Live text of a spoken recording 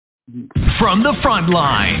From the front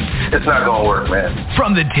lines. It's not going to work, man.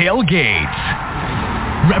 From the tailgates.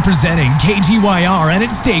 Representing KGYR and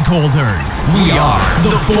its stakeholders, we are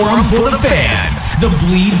the Forum for the Fans, the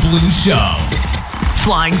Bleed Blue Show.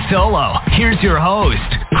 Flying solo, here's your host,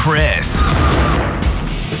 Chris.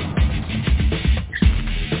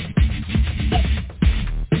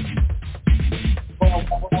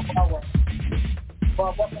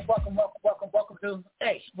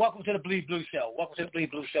 Welcome to the Bleed Blue Show. Welcome to the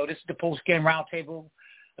Bleed Blue Show. This is the post-game roundtable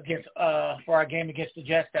against for our game against the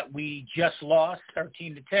Jets that we just lost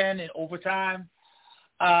 13-10 in overtime.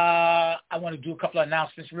 I want to do a couple of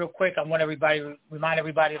announcements real quick. I want to remind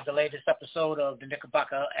everybody of the latest episode of the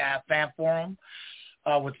Knickerbocker Fan Forum,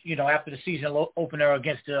 with after the season opener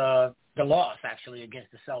against the loss actually against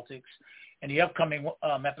the Celtics. And the upcoming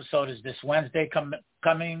episode is this Wednesday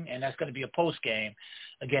coming, and that's going to be a post game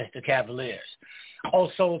against the Cavaliers.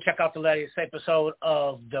 Also, check out the latest episode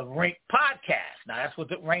of the Rink Podcast. Now, that's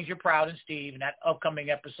with Ranger Proud and Steve, and that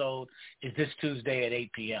upcoming episode is this Tuesday at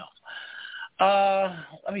 8 p.m.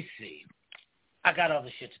 Let me see. I got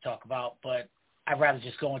other shit to talk about, but I'd rather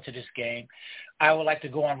just go into this game. I would like to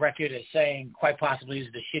go on record as saying quite possibly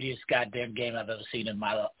it's the shittiest goddamn game I've ever seen in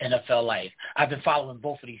my NFL life. I've been following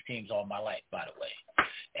both of these teams all my life, by the way.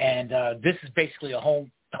 And this is basically a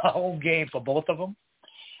home game for both of them.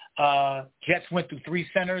 Jets went through 3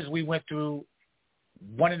 centers. We went through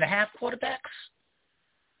 1.5 quarterbacks.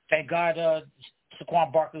 Thank God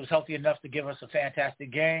Saquon Barkley was healthy enough to give us a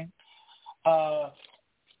fantastic game.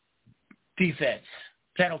 Defense,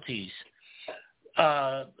 penalties,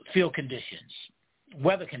 field conditions,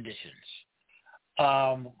 weather conditions.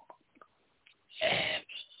 It's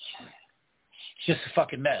just a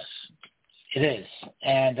fucking mess. It is.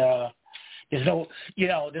 And there's no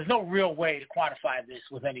real way to quantify this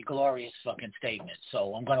with any glorious fucking statement.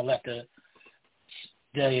 So I'm going to let the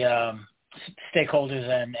stakeholders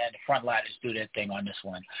and the frontliners do their thing on this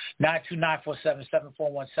one.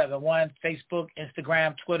 929-477-4171, Facebook,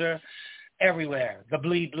 Instagram, Twitter, everywhere. The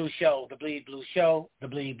Bleed Blue Show, the Bleed Blue Show, the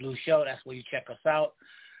Bleed Blue Show. That's where you check us out.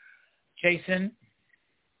 Jason,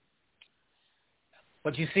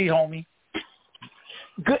 what'd you see, homie?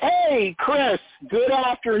 Hey, Chris, good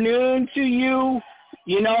afternoon to you.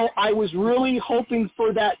 I was really hoping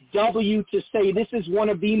for that W to say this is one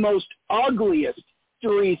of the most ugliest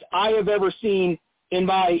series I have ever seen in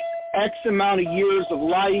my X amount of years of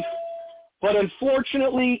life. But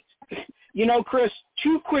unfortunately, Chris,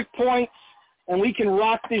 2 quick points, and we can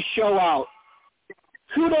rock this show out.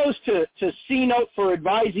 Kudos to C-Note for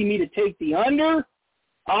advising me to take the under.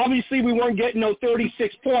 Obviously, we weren't getting no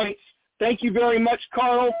 36 points. Thank you very much,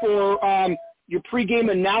 Carl, for your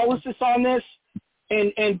pregame analysis on this.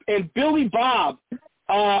 And Billy Bob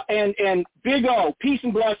and Big O, peace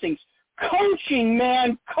and blessings. Coaching,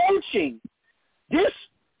 man, coaching. This,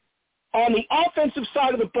 on the offensive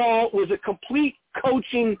side of the ball, was a complete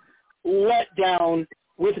coaching letdown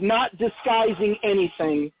with not disguising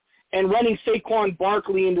anything and running Saquon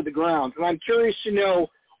Barkley into the ground. And I'm curious to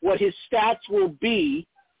know what his stats will be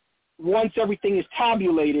once everything is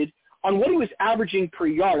tabulated on what he was averaging per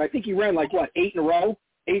yard. I think he ran 8 in a row,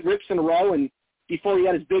 8 rips in a row, and before he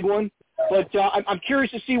had his big one. But I'm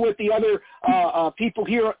curious to see what the other people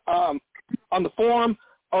here on the forum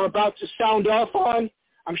are about to sound off on.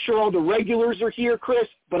 I'm sure all the regulars are here, Chris,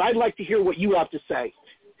 but I'd like to hear what you have to say.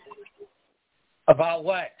 About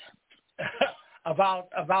what? about.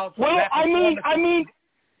 Well, I mean.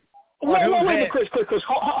 Wait, Chris.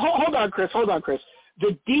 Hold on, Chris.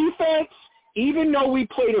 The defense, even though we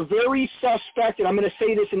played a very suspect, and I'm going to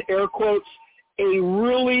say this in air quotes, a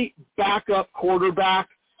really backup quarterback,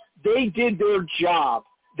 they did their job.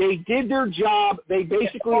 They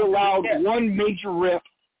basically allowed one major rip,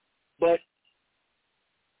 but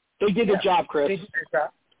they did their job, Chris. They did their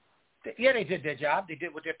job. They did their job. They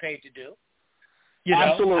did what they're paid to do.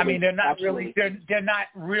 Absolutely. I mean, they're not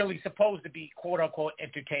really supposed to be quote unquote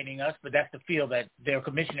entertaining us, but that's the field that their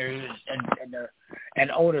commissioners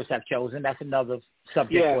and owners have chosen. That's another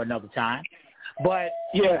subject for another time. But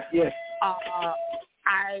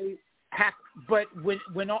but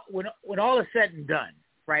when all is said and done,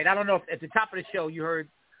 right? I don't know if at the top of the show you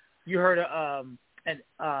heard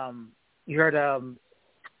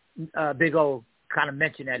Big O kind of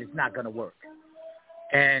mention that it's not going to work.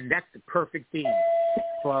 And that's the perfect theme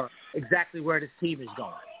for exactly where this team is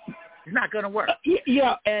going. It's not going to work.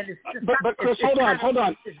 And but Chris, hold on. Hold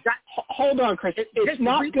on, Chris. It's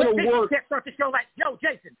not going to work. I can't start the show like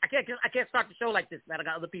Jason. I can't start the show like this, man. I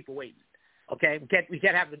got other people waiting. Okay, we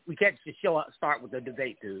can't just start with the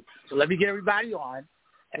debate, dude. So let me get everybody on,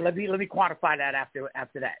 and let me quantify that after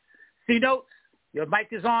that. C-Note, your mic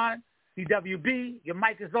is on. CWB, your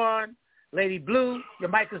mic is on. Lady Blue, your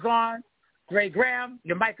mic is on. Ray Graham,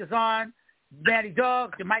 your mic is on. Danny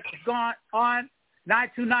Dog, your mic is on.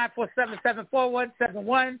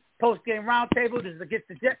 929-477-4171. Post-game roundtable. This is against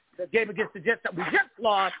the Jets. The game against the Jets that we just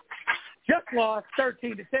lost.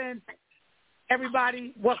 13-10.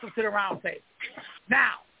 Everybody, welcome to the roundtable.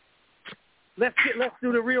 Now, let's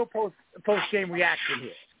do the real post-game reaction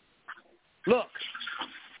here. Look,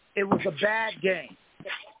 it was a bad game.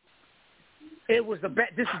 This is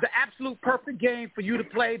the absolute perfect game for you to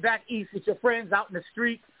play back east with your friends out in the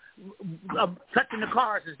street, touching the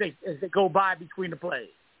cars as they go by between the plays.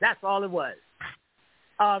 That's all it was.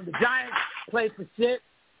 The Giants played for shit,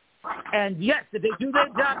 and yes, did they do their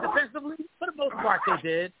job defensively? For the most part, they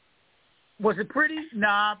did. Was it pretty?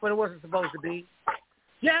 Nah, but it wasn't supposed to be.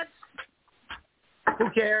 Yes. Who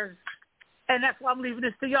cares? And that's why I'm leaving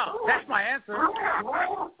this to y'all. That's my answer.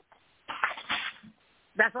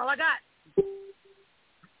 That's all I got.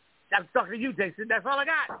 I'm talking to you, Jason. That's all I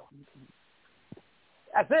got.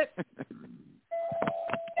 That's it.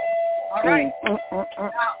 All right. Now,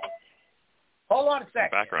 hold on a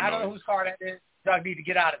second. I don't know whose car that is. So I need to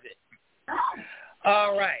get out of it.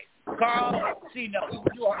 All right. Carl C-No,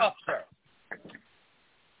 you are up, sir.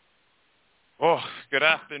 Oh, good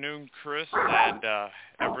afternoon, Chris, and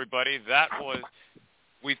everybody.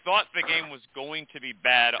 We thought the game was going to be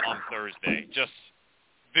bad on Thursday, just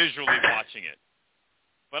visually watching it.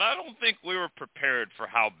 But I don't think we were prepared for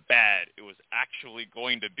how bad it was actually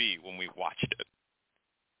going to be when we watched it.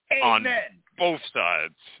 Amen. On both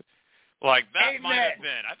sides. Like, that Amen. might have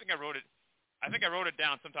been. I think I wrote it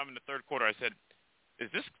down sometime in the third quarter. I said, is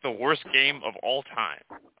this the worst game of all time?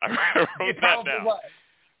 I wrote that down.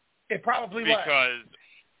 It probably was.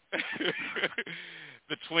 Because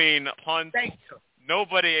between punts,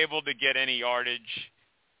 nobody able to get any yardage,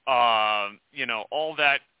 all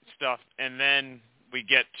that stuff, and then we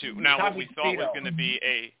get to what we thought was going to be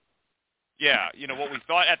what we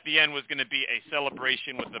thought at the end was going to be a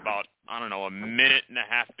celebration with about, a minute and a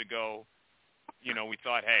half to go. We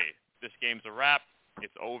thought, hey, this game's a wrap,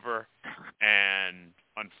 it's over, and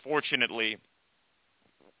unfortunately,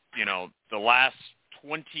 the last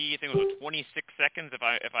 20, I think it was 26 seconds.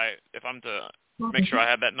 If I'm to make sure I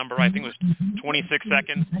have that number right, I think it was 26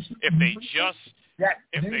 seconds. If they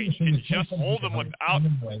can just hold them without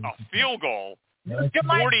a field goal, 40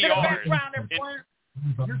 yards.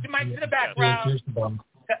 You might to the background.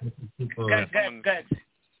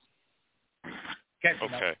 Good.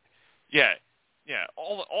 Okay. Yeah.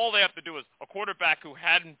 All they have to do is a quarterback who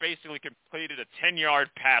hadn't basically completed a 10-yard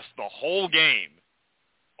pass the whole game.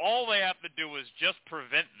 All they have to do is just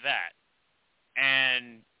prevent that,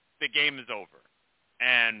 and the game is over.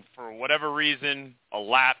 And for whatever reason, a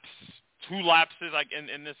lapse, 2 lapses like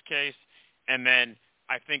in this case, and then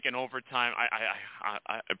I think in overtime,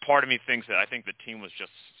 I part of me thinks that I think the team was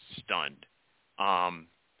just stunned.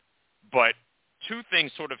 But 2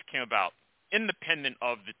 things sort of came about independent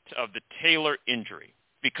of the Taylor injury,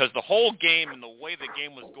 because the whole game and the way the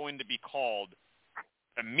game was going to be called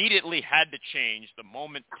immediately had to change the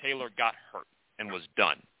moment Taylor got hurt and was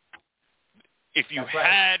done. If you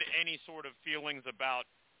had any sort of feelings about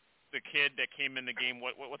the kid that came in the game,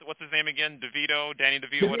 what's his name again? Danny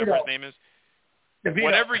DeVito, whatever his name is. DeVito.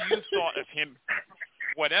 Whatever you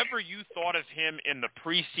thought of him in the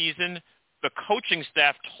preseason, the coaching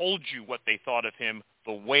staff told you what they thought of him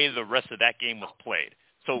the way the rest of that game was played.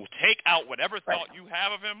 So take out whatever thought you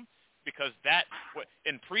have of him, because that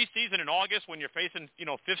in preseason in August when you're facing,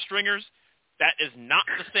 5th stringers, that is not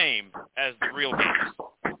the same as the real games.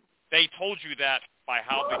 They told you that by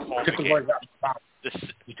how they called the game.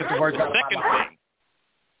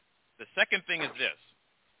 The second thing is this.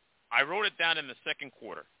 I wrote it down in the second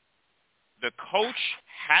quarter. The coach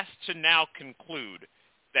has to now conclude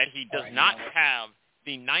that he does not have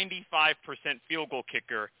the 95% field goal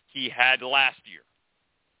kicker he had last year.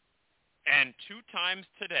 And 2 times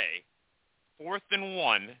today, 4th and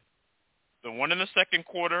 1, the one in the second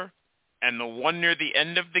quarter and the one near the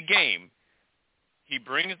end of the game, he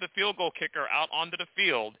brings the field goal kicker out onto the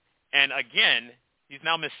field, and again, he's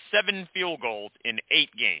now missed 7 field goals in 8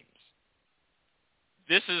 games.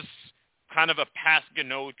 This is kind of a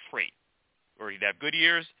Pascano trait, where he'd have good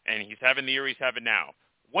years, and he's having the year he's having now.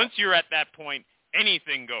 Once you're at that point,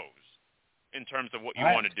 anything goes in terms of what you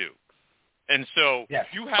want to do. And so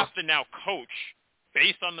you have to now coach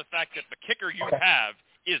based on the fact that the kicker you have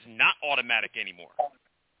is not automatic anymore.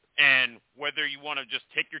 And whether you want to just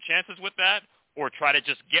take your chances with that or try to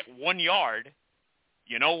just get 1 yard,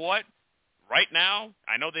 you know what? Right now,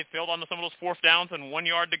 I know they failed on some of those 4th downs and 1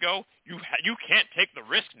 yard to go. You can't take the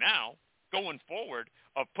risk now. going forward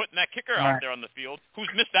of putting that kicker out there on the field who's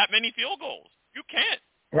missed that many field goals. You can't.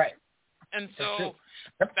 Right. And so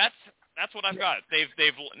that's what I've got.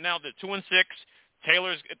 They've now the 2-6.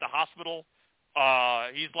 Taylor's at the hospital.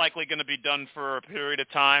 He's likely going to be done for a period of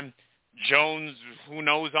time. Jones, who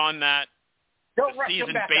knows on that? Don't the rush season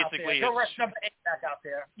him back basically out there. Don't rush number 8 back out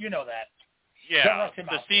there. You know that. Yeah,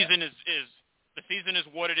 the season is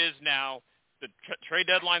what it is now. The trade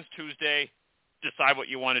deadline's Tuesday. Decide what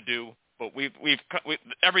you want to do. But we've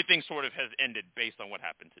everything sort of has ended based on what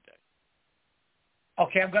happened today.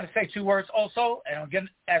 Okay, I'm going to say 2 words also, and again,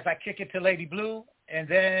 as I kick it to Lady Blue, and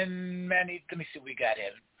then Manny. Let me see what we got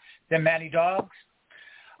in. Then Manny Dogs.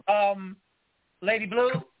 Lady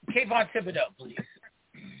Blue, Kayvon Thibodeau, please.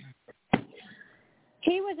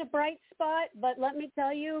 He was a bright spot, but let me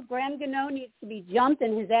tell you, Graham Gano needs to be jumped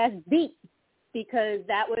and his ass beat because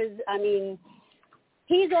that was,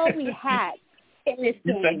 he's all we had in this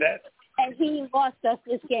game. You said that. And he lost us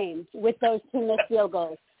this game with those 2 missed field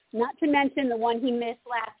goals, not to mention the one he missed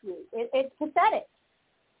last week. It's pathetic.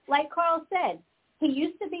 Like Carl said, he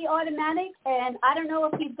used to be automatic, and I don't know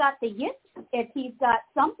if he's got the yips, if he's got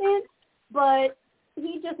something, but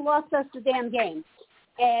he just lost us the damn game.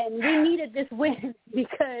 And we needed this win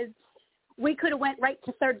because we could have went right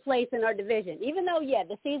to 3rd place in our division. Even though,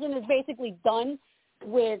 the season is basically done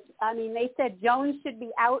with, they said Jones should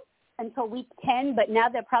be out until week 10, but now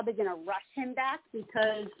they're probably going to rush him back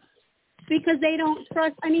because they don't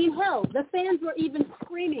trust. Hell, the fans were even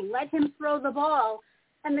screaming, let him throw the ball.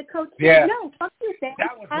 And the coach said, no, fuck you, Sam.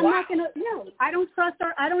 I'm not going to, no, I don't trust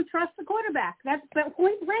the quarterback. That's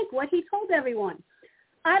point blank what he told everyone.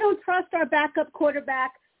 I don't trust our backup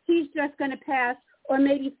quarterback. He's just going to pass or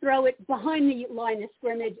maybe throw it behind the line of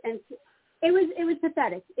scrimmage. And it was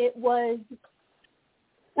pathetic. It was,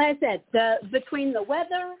 like I said, between the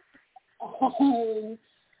weather and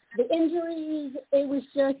the injuries, it was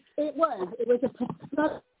a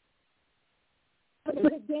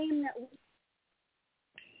game that,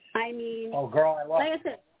 oh, girl, I love like I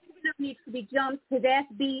said, he needs to be jumped, his ass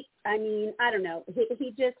beat. I don't know.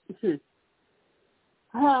 He just,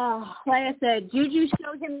 like I said, Juju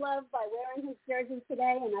showed him love by wearing his jersey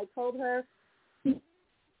today, and I told her, it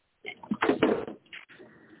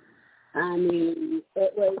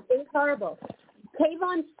was horrible.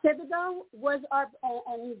 Kayvon Thibodeau was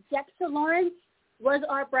and Dexter Lawrence was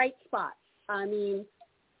our bright spot.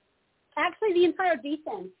 Actually, the entire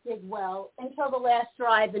defense did well until the last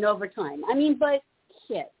drive in overtime. But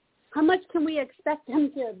shit, how much can we expect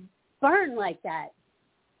them to burn like that?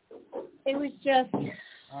 It was a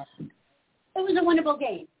winnable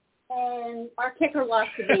game, and our kicker lost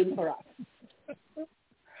the game for us.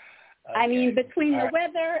 Okay. Between the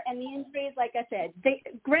weather and the injuries, like I said,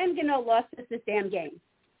 Graham Gano lost us this damn game.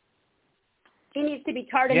 He needs to be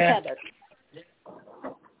tarred and feathered.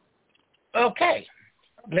 Okay.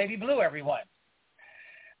 Lady Blue, everyone.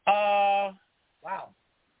 Wow.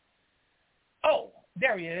 Oh,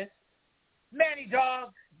 there he is. Manny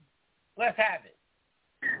Dog, let's have it.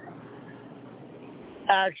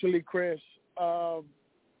 Actually, Chris,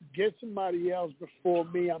 get somebody else before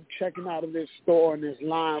me. I'm checking out of this store in this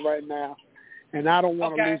line right now, and I don't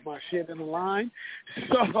want to lose my shit in the line.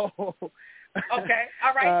 So. Okay.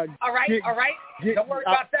 All right. All right. Don't worry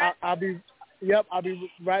about that. I'll be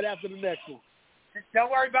right after the next one.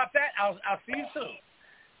 Don't worry about that. I'll see you soon.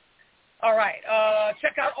 All right.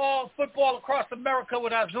 Check out All Football Across America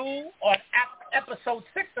with Azul on episode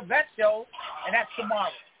 6 of that show, and that's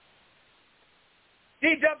tomorrow.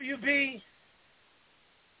 DWB.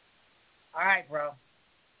 All right, bro.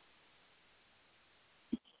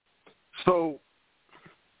 So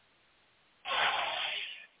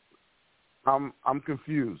I'm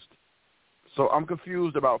confused. So I'm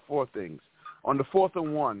confused about 4 things. On the 4th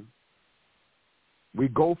and 1, we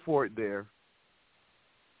go for it there.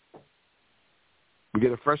 We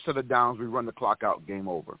get a fresh set of downs. We run the clock out. Game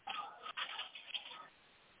over.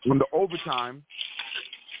 In the overtime,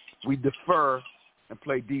 we defer and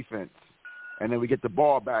play defense, and then we get the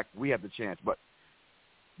ball back. We have the chance. But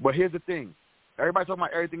here's the thing. Everybody's talking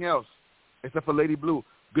about everything else except for Lady Blue.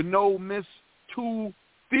 Gano missed 2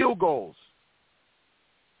 field goals.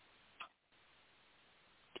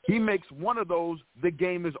 He makes one of those, the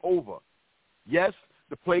game is over. Yes,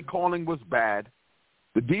 the play calling was bad.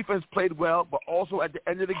 The defense played well, but also at the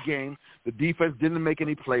end of the game, the defense didn't make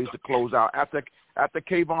any plays to close out. After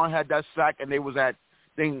Kayvon had that sack and they got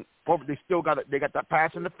that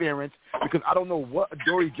pass interference because I don't know what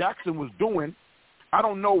Dory Jackson was doing. I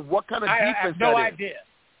don't know what kind of defense I have no idea.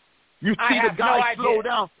 You see the guy slow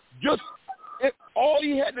down. All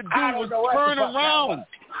he had to do was turn around.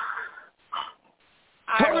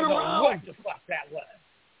 I don't know what the fuck that was.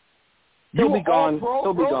 He'll be gone.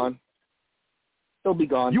 He'll be gone. He'll be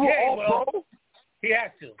gone. You were all pro? He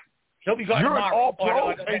has to. He'll be gone You're tomorrow. an all-pro,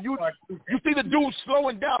 and you see the dude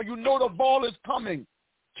slowing down. You know the ball is coming.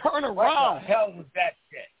 Turn around. What the hell was that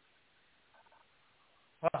shit?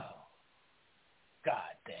 Oh,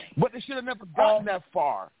 God dang. But they should have never gotten that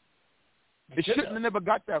far. They shouldn't have never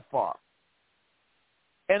got that far.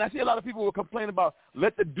 And I see a lot of people will complain about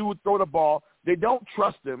let the dude throw the ball. They don't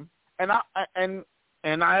trust him, and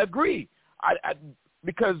I agree.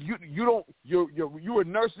 Because you were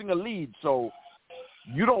nursing a lead, so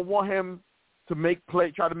you don't want him to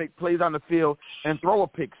try to make plays on the field and throw a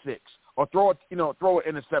pick six or throw an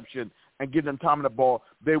interception and give them time on the ball.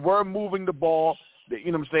 They were moving the ball,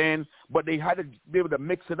 you know what I'm saying, but they had to be able to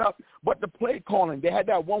mix it up. But the play calling, they had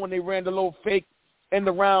that one when they ran the little fake end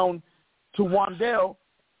around to Wandale.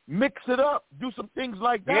 Mix it up, do some things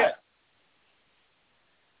like that.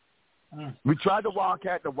 Yeah. We tried the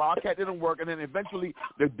Wildcat didn't work, and then eventually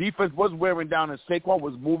the defense was wearing down, and Saquon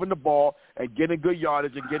was moving the ball and getting good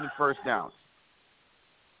yardage and getting first downs.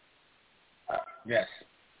 Yes.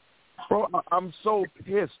 Bro, I'm so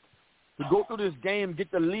pissed to go through this game,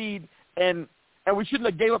 get the lead, and we shouldn't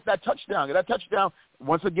have gave up that touchdown. That touchdown,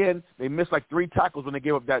 once again, they missed like 3 tackles when they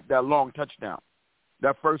gave up that long touchdown.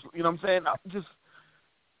 That first, you know what I'm saying?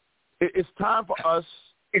 It's time for us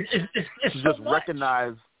to just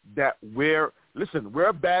recognize that we're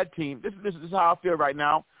a bad team. This is how I feel right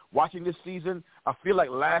now. Watching this season, I feel like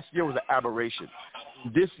last year was an aberration.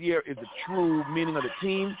 This year is the true meaning of the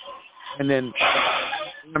team. And then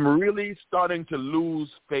I'm really starting to lose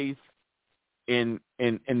faith in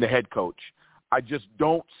the head coach. I just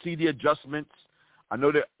don't see the adjustments. I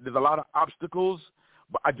know that there's a lot of obstacles,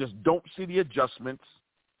 but I just don't see the adjustments.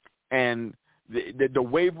 And the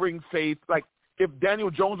wavering faith, like if Daniel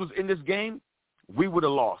Jones was in this game, we would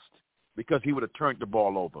have lost because he would have turned the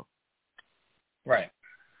ball over. Right.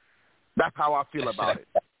 That's how I feel about it.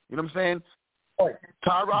 You know what I'm saying?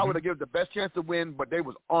 Tyrod would have given the best chance to win, but they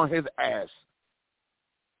was on his ass.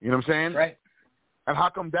 You know what I'm saying? Right. And how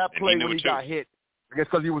come that play when he got hit? I guess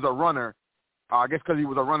because he was a runner. Because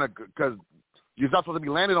you're not supposed to be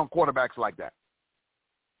landing on quarterbacks like that.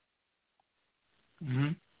 Mm-hmm.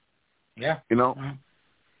 Yeah. You know? Mm-hmm.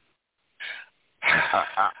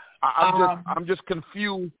 I'm just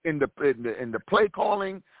confused in the play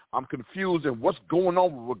calling. I'm confused in what's going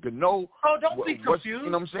on with Gano. Oh, don't be confused.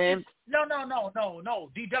 You know what I'm saying? No.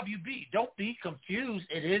 DWB, don't be confused.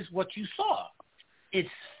 It is what you saw. It's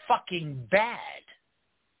fucking bad.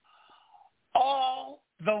 All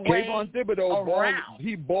the way Kayvon Thibodeau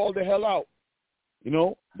he balled the hell out. You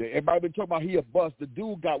know, everybody been talking about he a bust. The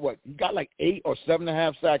dude got what? He got like 8 or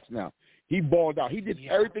 7.5 sacks now. He balled out. He did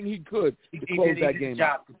everything he could to close that game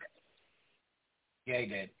out. Yeah, he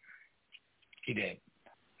did.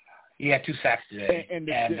 He had 2 sacks today. And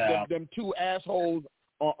them 2 assholes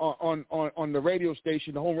on the radio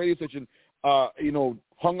station, the home radio station,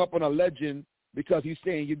 hung up on a legend because he's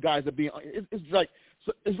saying you guys are being.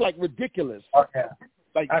 It's like ridiculous. Okay.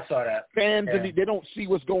 Like I saw that. Fans, they don't see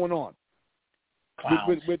what's going on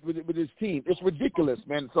with his team. It's ridiculous,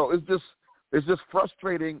 man. So it's just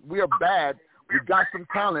frustrating. We are bad. We got some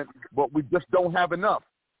talent, but we just don't have enough.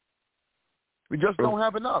 We just don't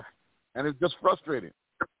have enough, and it's just frustrating.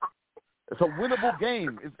 It's a winnable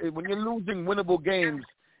game. When you're losing winnable games,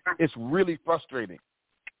 it's really frustrating.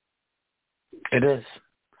 It is.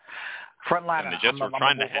 Frontliner. And the Jets were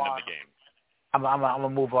trying to hand him the game. I'm gonna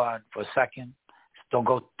move on for a second. Don't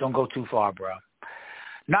go too far, bro.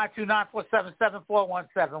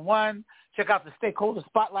 929-477-4171. Check out the Stakeholder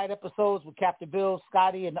Spotlight episodes with Captain Bill,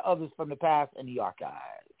 Scotty, and the others from the past in the archives.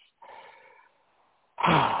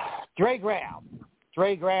 Dre Graham.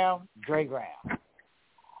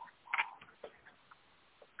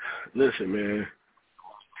 Listen, man.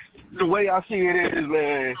 The way I see it is,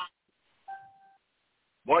 man,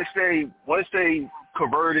 once they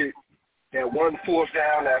converted that 1 4th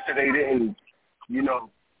down after they didn't, the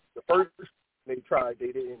first they tried,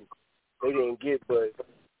 they didn't get, but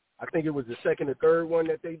I think it was the second or third one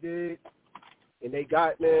that they did, and they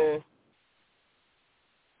got, man.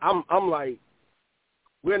 I'm like,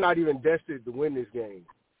 we're not even destined to win this game.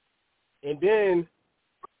 And then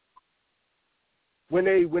when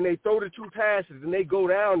they throw the 2 passes and they go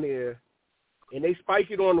down there and they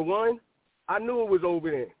spike it on the 1, I knew it was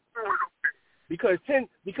over then. Because 10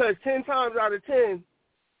 times out of 10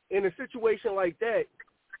 in a situation like that,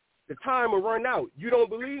 the time will run out. You don't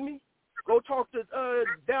believe me? Go talk to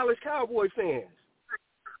Dallas Cowboy fans.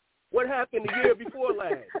 What happened the year before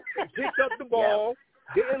last? Picked up the ball,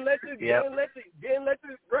 didn't let the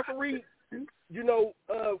referee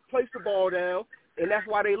place the ball down, and that's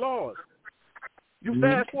why they lost. You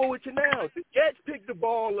fast forward to now. The Jets picked the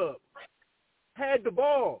ball up, had the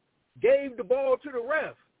ball, gave the ball to the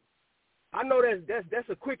ref. I know that's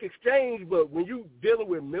a quick exchange, but when you dealing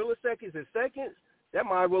with milliseconds and seconds, that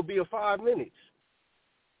might well be a 5 minutes.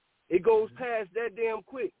 It goes past that damn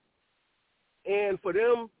quick. And for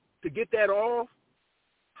them to get that off,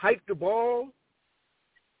 hike the ball,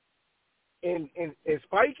 and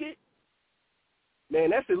spike it,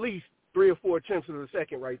 man, that's at least 3 or 4 tenths of a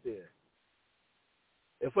second right there.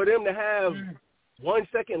 And for them to have 1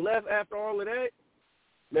 second left after all of that,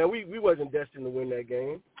 man, we wasn't destined to win that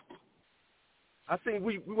game. I think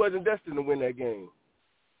we wasn't destined to win that game.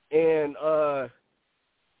 And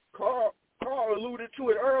Carl alluded to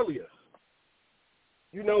it earlier.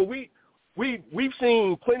 We've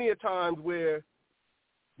seen plenty of times where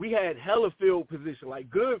we had hella field position, like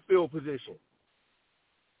good field position,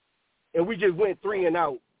 and we just went 3 and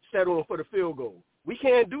out, settling for the field goal. We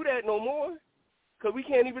can't do that no more because we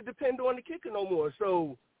can't even depend on the kicker no more.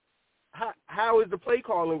 So how is the play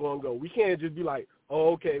calling going to go? We can't just be like,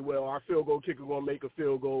 oh, okay, well, our field goal kicker going to make a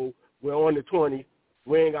field goal. We're on the 20.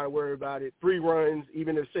 We ain't got to worry about it. 3 runs,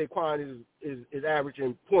 even if Saquon is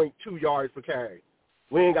averaging 0.2 yards per carry.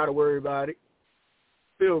 We ain't got to worry about it.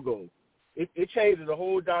 Field goal. It changes the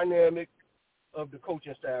whole dynamic of the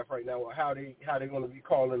coaching staff right now, or how they're going to be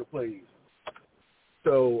calling the plays.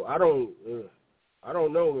 So I don't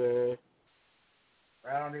know, man.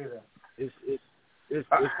 I don't either. It's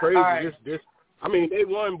crazy. Right. I mean, they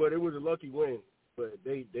won, but it was a lucky win. But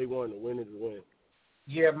they won. The win is a win.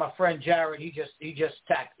 Yeah, my friend Jared, he just you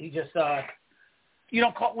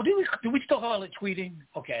don't call. Well, do we still call it tweeting?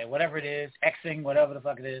 Okay, whatever it is, Xing, whatever the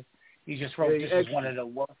fuck it is. He just wrote this is one of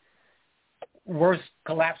the worst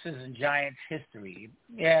collapses in Giants history.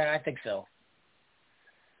 Yeah, I think so.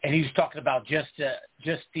 And he was talking about just the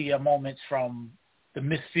moments from the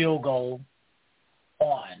missed field goal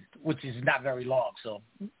on, which is not very long. So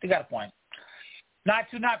they got a point.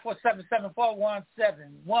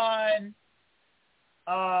 929-477-4171.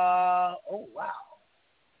 Oh wow.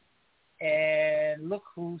 And look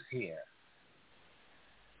who's here.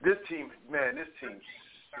 This team. I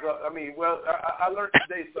learned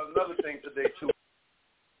today another thing today, too.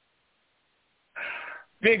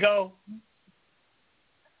 Big O,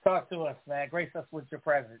 talk to us, man. Grace us with your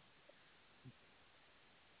presence.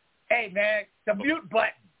 Hey, man, the mute button.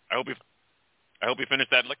 I hope you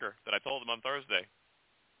finished that liquor that I told him on Thursday.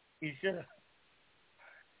 You should have.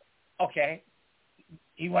 Okay.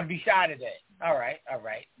 You want to be shy today. All right.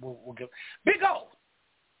 We'll give Big O.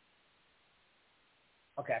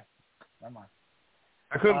 Okay. Never mind.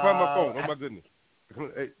 I couldn't find my phone. Oh, my goodness.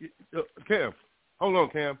 Cam. Hold on,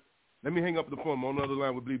 Cam. Let me hang up the phone. I'm on the other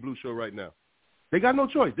line with Bleed Blue Show right now. They got no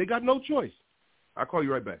choice. I'll call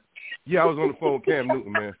you right back. Yeah, I was on the phone with Cam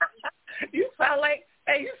Newton, man. You sound like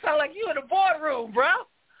you in the boardroom, bro.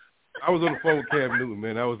 I was on the phone with Cam Newton,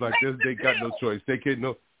 man. I was like, they got no choice. They can't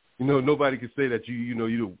nobody can say that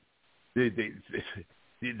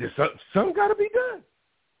something got to be done,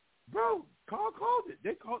 bro. Carl called it.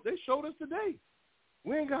 They showed us today.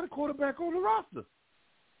 We ain't got a quarterback on the roster.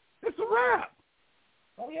 It's a wrap.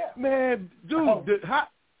 Oh yeah, man, dude.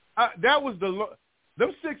 That was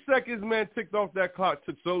them 6 seconds, man. Ticked off that clock.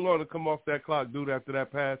 Took so long to come off that clock, dude. After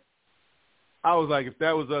that pass, I was like, if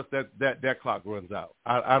that was us, that clock runs out.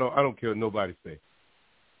 I don't care what nobody say.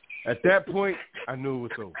 At that point, I knew it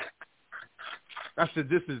was over. I said,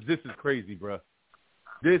 this is crazy, bro.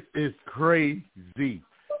 This is crazy.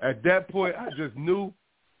 At that point, I just knew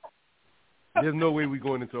there's no way we're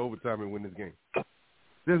going into overtime and win this game.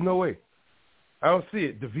 There's no way. I don't see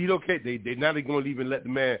it. DeVito can't. They're not going to even let the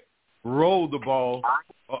man roll the ball.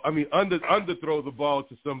 Underthrow the ball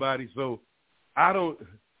to somebody. So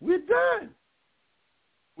we're done.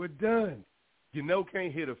 We're done.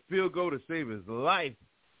 Can't hit a field goal to save his life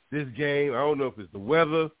this game. I don't know if it's the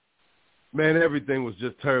weather. Man, everything was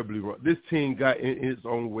just terribly wrong. This team got in its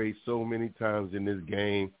own way so many times in this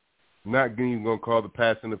game. Not even going to call the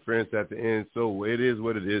pass interference at the end, so it is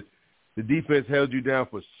what it is. The defense held you down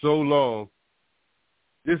for so long.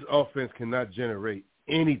 This offense cannot generate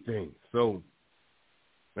anything. So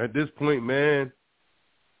at this point, man,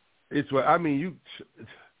 it's what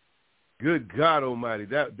good God Almighty,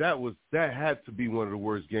 that had to be one of the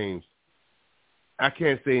worst games. I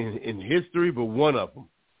can't say in history, but one of them.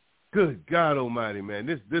 Good God Almighty, man,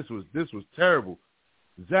 this was terrible.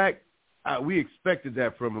 Zach, we expected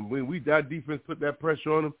that from him. When our defense put that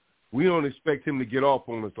pressure on him, we don't expect him to get off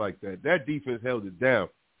on us like that. That defense held it down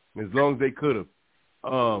as long as they could have.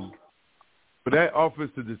 But that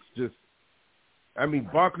offense to just I mean,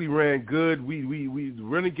 Barkley ran good. The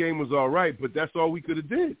running game was all right, but that's all we could have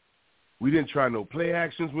did. We didn't try no play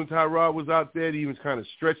actions when Tyrod was out there to even kind of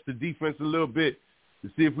stretch the defense a little bit to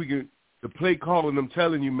see if we could. The play calling, I'm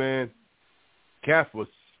telling you, man, Kafka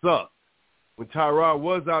sucked. When Tyrod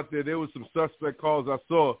was out there was some suspect calls I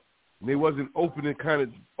saw, and they wasn't opening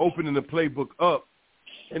the playbook up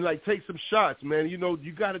and, like, take some shots, man. You know,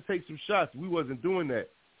 you got to take some shots. We wasn't doing that.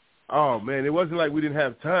 Oh, man, it wasn't like we didn't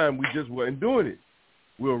have time. We just wasn't doing it.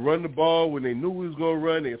 We'll run the ball when they knew we was going to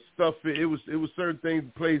run. They'll stuff it. It was certain things,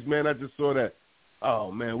 plays, man, I just saw that.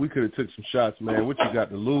 Oh, man, we could have took some shots, man. What you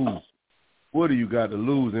got to lose? What do you got to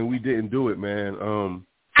lose? And we didn't do it, man.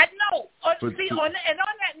 I know. On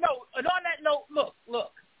that note,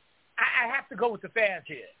 look, I have to go with the fans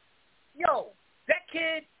here. Yo, that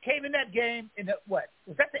kid came in that game in was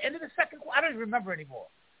that the end of the second quarter? I don't even remember anymore.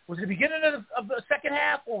 Was it the beginning of the second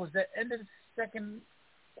half, or was it the end of the second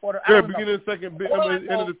quarter? Yeah, beginning of the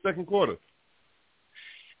end of the second quarter.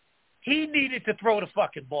 He needed to throw the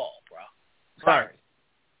fucking ball, bro. Sorry.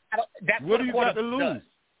 Right. What do you got to lose?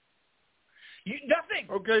 Nothing.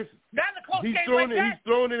 Okay. Not in a close game throwing like that. He's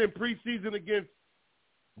throwing it in preseason against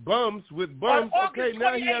bums with bums. Okay,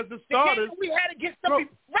 now he has the starters. The game we had against them,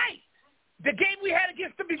 right. The game we had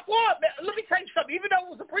against them before, man, let me tell you something. Even though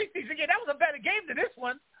it was a preseason game, that was a better game than this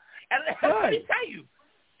one. And let me tell you,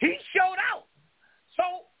 he showed out. So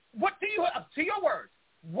what do you, to your words,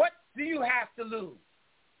 what do you have to lose?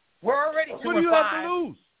 We're already 2-5. What do you have to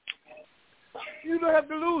lose? You don't have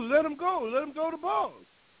to lose. Let him go. Let him throw the ball.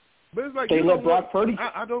 But it's like they let Brock Purdy.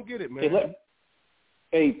 I don't get it, man.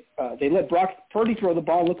 They let Brock Purdy throw the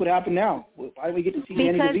ball. Look what happened now. Why do we get to see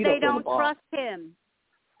Danny DeVito throw the ball? Because they don't trust him.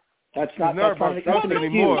 That's not an excuse.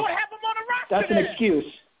 Anymore. Don't have him on the roster. That's an excuse.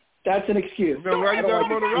 That's an excuse. No, why you got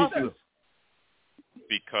him on the roster?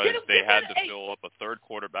 Because they had to fill up a third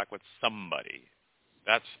quarterback with somebody.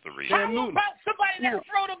 That's the reason. How about somebody that can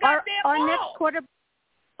throw the goddamn ball?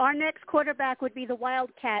 Our next quarterback would be the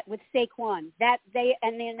Wildcat with Saquon. The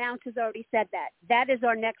announcers already said that. That is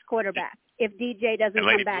our next quarterback if DJ doesn't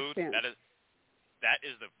come back soon. That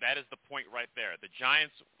is the point right there. The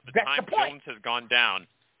Giants, the time Jones has gone down,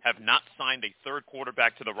 have not signed a third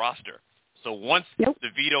quarterback to the roster. So once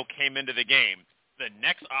DeVito came into the game, the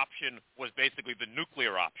next option was basically the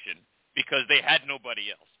nuclear option because they had nobody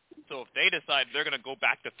else. So if they decide they're going to go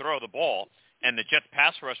back to throw the ball, and the Jets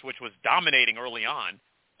pass rush, which was dominating early on,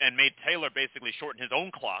 and made Taylor basically shorten his own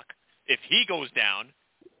clock, if he goes down,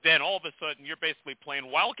 then all of a sudden you're basically playing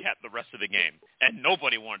Wildcat the rest of the game, and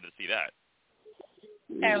nobody wanted to see that.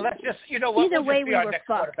 And let's just, you know what? Either way, we were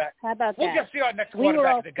fucked. How about that? We'll just see our next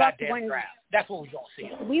quarterback in the goddamn draft. That's what we're going to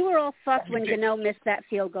see. We were all fucked when Gano missed that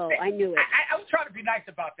field goal. I knew it. I was trying to be nice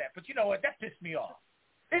about that, but you know what? That pissed me off.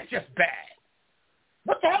 It's just bad.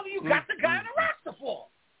 What the hell do you got the guy on the roster for?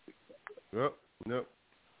 Yep.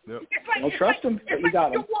 Don't trust him. You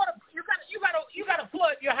got him. You got to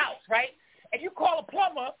flood your house, right? And you call a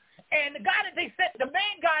plumber, and the guy that they sent, the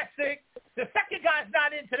main guy's sick, the second guy's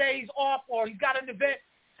not in today, he's off, or he's got an event,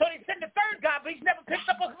 so they send the third guy, but he's never picked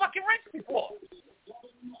up a fucking wrench before.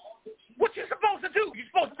 What you supposed to do? You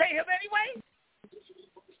supposed to pay him anyway?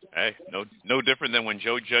 Hey, no different than when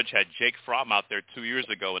Joe Judge had Jake Fromm out there 2 years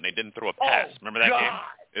ago and they didn't throw a pass. Remember that game?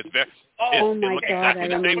 It's very. Oh my God! Exactly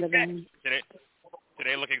I remember that.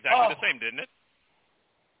 Today look exactly the same, didn't it?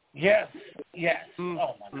 Yes.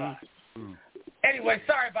 Oh my God. Anyway,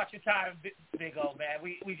 sorry about your time, big old man.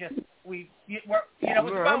 We're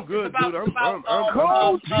I'm good, dude. I'm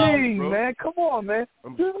coaching, man. Come on, man.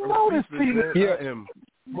 I'm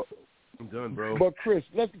done, bro. But Chris,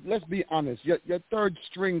 let's be honest. Your third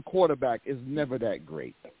string quarterback is never that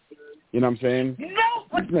great. You know what I'm saying? No,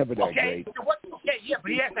 it's never that great. Yeah,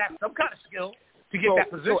 but he has to have some kind of skill to get that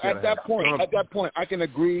position. So at that point, I can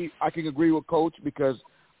agree with Coach because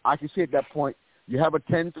I can see at that point you have a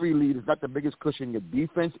 10-3 lead. It's not the biggest cushion. Your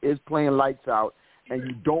defense is playing lights out, and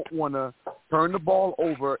you don't want to turn the ball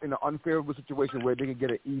over in an unfavorable situation where they can get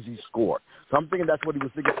an easy score. So I'm thinking that's what he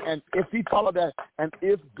was thinking. And if he followed that, and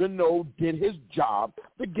if Gano did his job,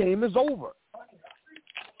 the game is over.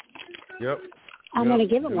 Yep. I'm going to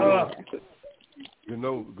give him one.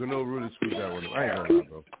 Gano really screwed that one up. I ain't gonna lie,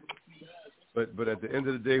 bro. But at the end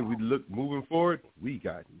of the day, we look moving forward. We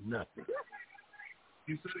got nothing.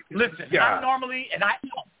 Listen, I'm normally, and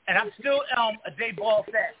I'm still a J Ball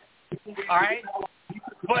fan. All right,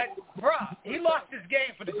 but bruh, he lost his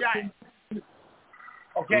game for the Giants.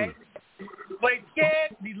 Okay, played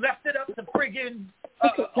scared. He left it up to friggin'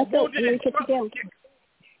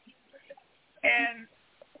 and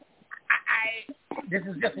I this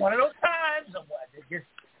is just one of those times. There's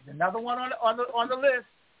another one on the list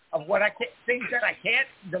of what things that I can't.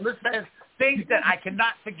 The list says things that I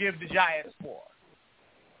cannot forgive the Giants for,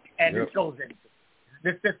 and this goes into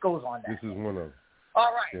this goes on that. This is one of them.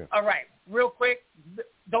 All right. Real quick,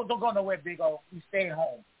 don't go nowhere, Big O. You stay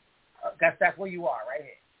home. That's where you are, right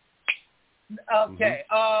here. Okay.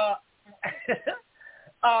 I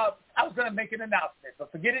was going to make an announcement,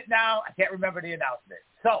 but forget it now. I can't remember the announcement.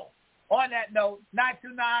 So, on that note,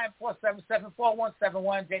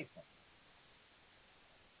 929-477-4171, Jason.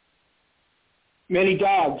 Manny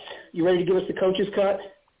Dobbs, you ready to give us the coach's cut?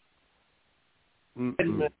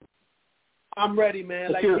 I'm ready,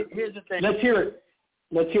 man. Here's the thing. Let's hear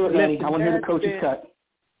it, Manny. I want to hear the coach's cut.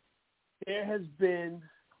 There has been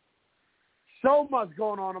so much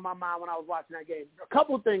going on in my mind when I was watching that game. A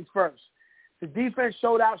couple of things first. The defense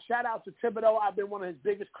showed out. Shout out to Thibodeau. I've been one of his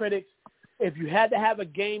biggest critics. If you had to have a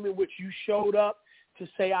game in which you showed up to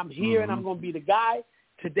say, I'm here and I'm going to be the guy,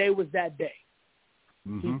 today was that day.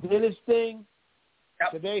 He did his thing.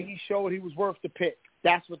 Today he showed he was worth the pick.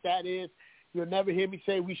 That's what that is. You'll never hear me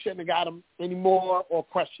say we shouldn't have got him anymore or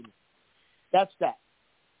question it. That's that.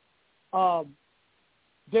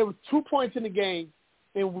 There were 2 points in the game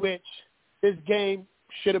in which this game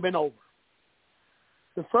should have been over.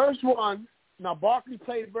 The first one, now Barkley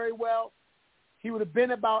played very well. He would have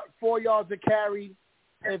been about 4 yards a carry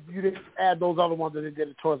if you didn't add those other ones that they did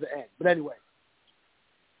it towards the end. But anyway,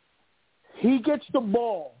 he gets the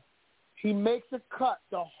ball. He makes a cut.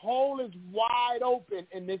 The hole is wide open,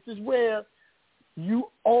 and this is where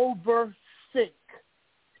you overthink.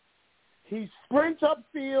 He sprints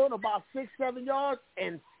upfield about 6-7 yards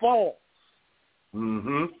and falls. I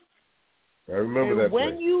remember that play.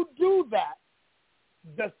 When you do that,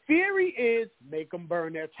 the theory is make them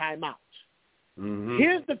burn their timeout.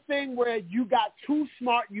 Here's the thing where you got too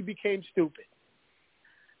smart, you became stupid.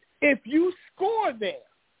 If you score there,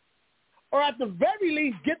 or at the very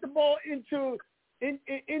least get the ball into the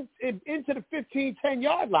 15,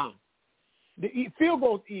 10-yard line, the field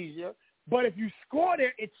goal's easier. But if you score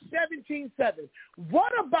there, it's 17-7.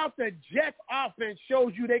 What about the Jets offense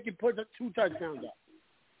shows you they can put 2 touchdowns up?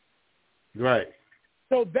 Right.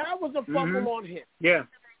 So that was a fumble on him. Yeah.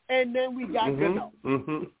 And then we got Gano.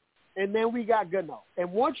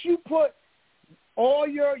 And once you put all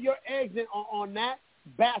your eggs on that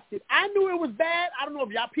basket, I knew it was bad. I don't know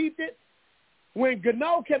if y'all peeped it. When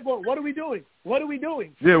Gano kept going, what are we doing? What are we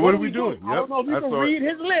doing? Yeah, what are we doing? I don't know if you can read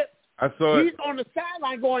his lips. I saw it. He's on the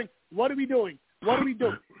sideline going, what are we doing? What are we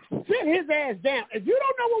doing? Sit his ass down. If you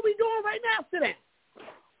don't know what we're doing right now, sit down.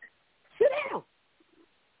 Sit down.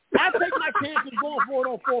 I'll take my chances going for it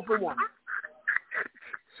on 4 for 1.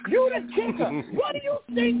 You the kicker. What do you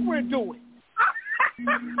think we're doing?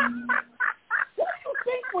 What do you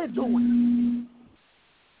think we're doing?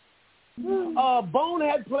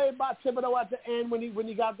 Bonehead played by Thibodeau at the end when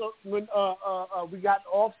we got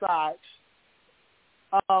offsides.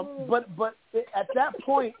 But at that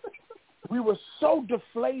point we were so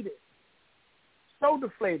deflated.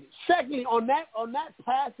 Secondly, on that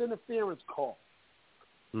pass interference call,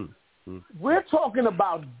 we're talking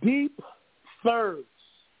about deep thirds.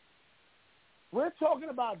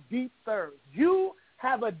 You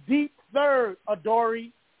have a deep third,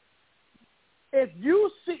 Adoree. If you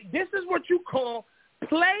see, this is what you call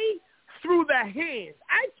play through the hands.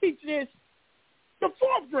 I teach this to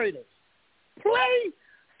 4th graders. Play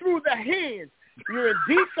through the hands. You're in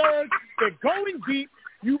deep thirds. They're going deep.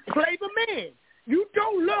 You play the man. You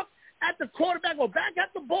don't look at the quarterback or back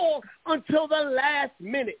at the ball until the last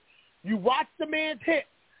minute. You watch the man's hips.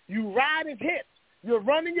 You ride his hips. You're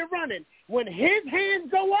running. When his hands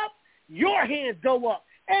go up, your hands go up.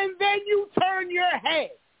 And then you turn your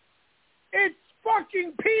head. It's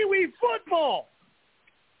fucking Pee-wee football.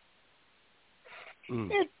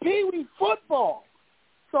 It's Pee-wee football.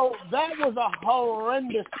 So that was a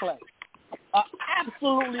horrendous play. An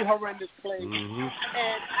absolutely horrendous play.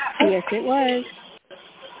 Yes, it was.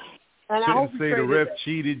 And I hope say the ref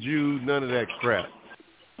cheated you, none of that crap.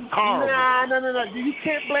 No. You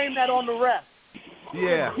can't blame that on the ref.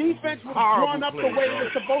 Yeah. The defense was drawn up the way it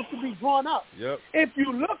was supposed to be drawn up. Yep. If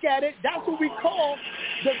you look at it, that's what we call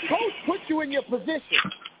the coach put you in your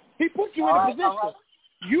position. He put you in a position.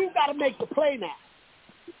 You got to make the play now.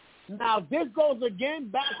 Now, this goes again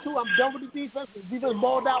back to, I'm done with the defense. The defense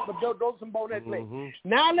balled out, but those some bonehead plays.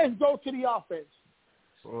 Now let's go to the offense.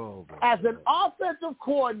 As an offensive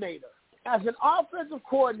coordinator,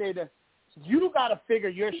 you got to figure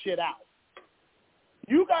your shit out.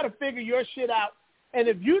 And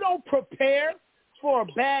if you don't prepare for a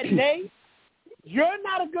bad day, you're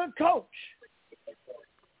not a good coach.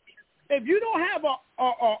 If you don't have a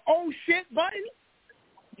oh shit button,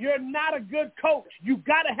 you're not a good coach. You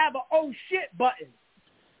got to have an oh shit button.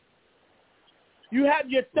 You have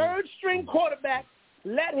your third string quarterback.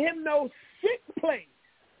 Let him know 6 plays.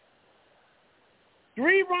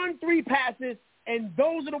 3 run, 3 passes, and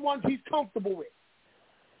those are the ones he's comfortable with.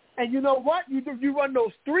 And you know what? You run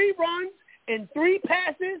those 3 runs and 3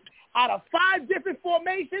 passes out of 5 different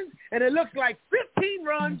formations, and it looks like 15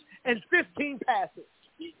 runs and 15 passes.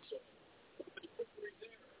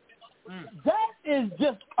 That is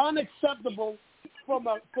just unacceptable from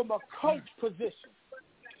a coach position.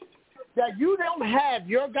 That you don't have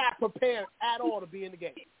your guy prepared at all to be in the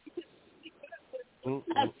game.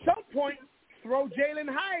 At some point, throw Jalen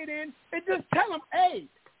Hyatt in and just tell him, hey,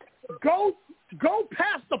 go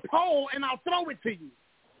past the pole and I'll throw it to you.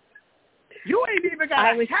 You ain't even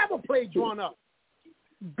got to have a play drawn up.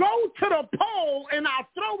 Go to the pole and I'll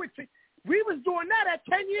throw it to you. We was doing that at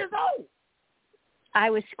 10 years old. I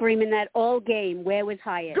was screaming that all game. Where was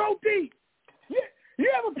Hyatt? Go deep. You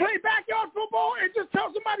ever play backyard football and just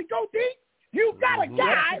tell somebody go deep? You got a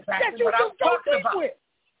guy that you just go deep with.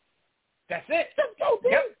 That's it. Just go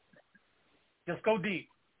deep. Yep. Just go deep.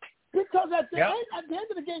 Because at the end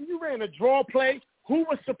of the game, you ran a draw play. Who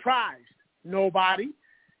was surprised? Nobody.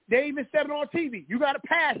 They even said it on TV. You got to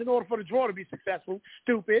pass in order for the draw to be successful.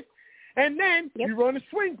 Stupid. And then you run a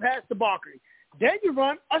swing pass to Barkley. Then you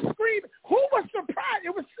run a screen. Who was surprised?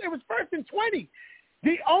 It was 1st and 20.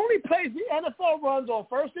 The only plays the NFL runs on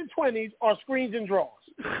 1st and 20s are screens and draws.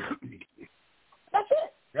 That's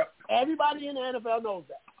it. Yep. Everybody in the NFL knows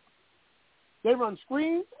that. They run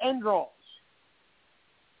screens and draws.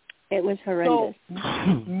 It was horrendous.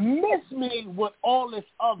 So, miss me with all this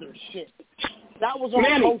other shit. That was on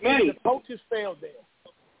coaches. The coaches failed there.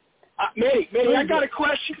 Manny, I got a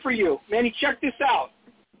question for you. Manny, check this out.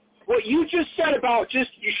 What you just said about you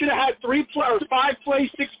should have had 5 plays,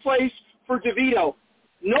 6 plays for DeVito.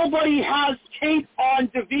 Nobody has tape on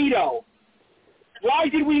DeVito. Why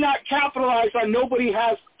did we not capitalize on nobody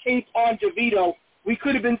has tape on DeVito? We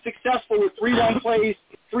could have been successful with 3-run plays,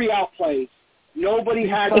 3-out plays. Nobody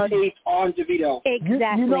had tape on DeVito.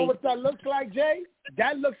 Exactly. You know what that looks like, Jay?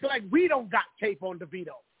 That looks like we don't got tape on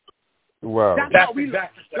DeVito. Wow. That's how we look.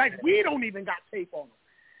 Like we don't even got tape on him.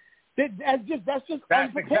 That's just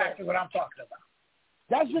unprepared. Exactly what I'm talking about.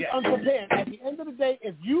 That's just unprepared. At the end of the day,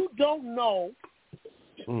 if you don't know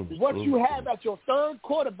what you have at your third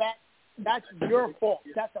quarterback, that's your fault.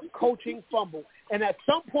 That's a coaching fumble. And at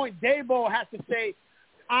some point, Daboll has to say,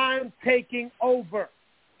 I'm taking over.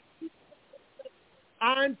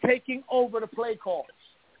 I'm taking over the play calls.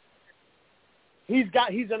 He's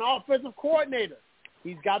an offensive coordinator.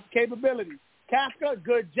 He's got the capabilities. Kafka,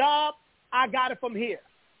 good job. I got it from here.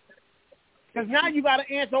 Because now you got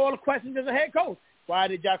to answer all the questions as a head coach. Why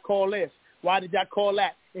did y'all call this? Why did y'all call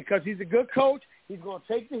that? Because he's a good coach. He's going to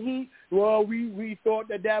take the heat. Well, we thought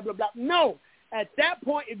that blah, blah, blah. No. At that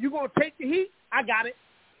point, if you're going to take the heat, I got it.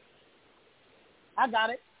 I got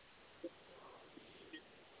it.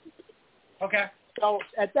 Okay. So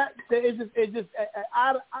at that, it's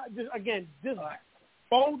just again,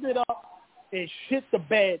 fold it up and shit the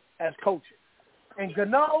bed as coaches. And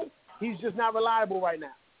Gano, he's just not reliable right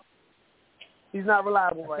now. He's not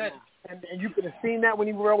reliable right now. And you could have seen that when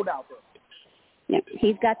he rolled out there. Yep,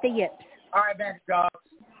 he's got the yips. All right, man, Dogs.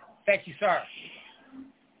 Thank you, sir.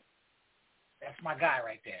 That's my guy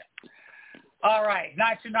right there. All right,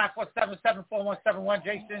 929-477-4171.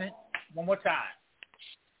 Jason, one more time.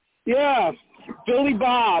 Yeah, Billy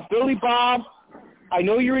Bob, I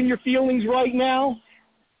know you're in your feelings right now.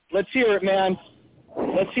 Let's hear it, man.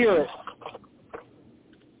 Let's hear it.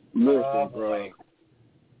 Listen, bro.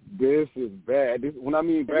 This is bad. When I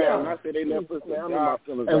mean bad, when I say they left us down in my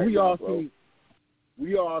feelings and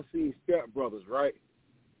we all seen Step Brothers, right?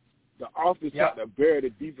 The offense tried to bury the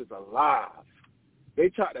defense alive. They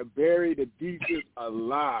tried to bury the defense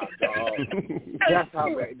alive, dog. That's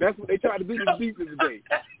how bad. That's what they tried to do to the defense today.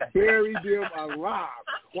 Bury them alive.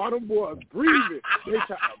 While them boys breathing, they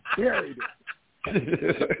tried to bury them.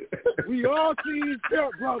 We all seen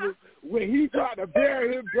Step Brothers when he tried to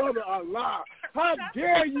bury his brother alive. How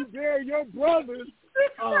dare you bury your brothers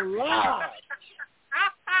alive?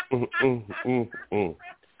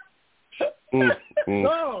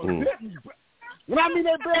 No, when I mean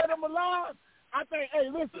they buried them alive, I think, hey,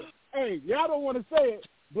 listen, y'all don't want to say it,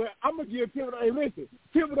 but I'm going to give Thibodeau, hey, listen,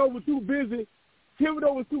 Thibodeau was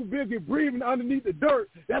too busy breathing underneath the dirt.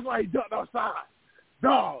 That's why he ducked outside.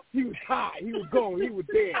 Dog, he was high. He was gone. He was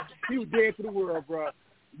dead. He was dead to the world, bro.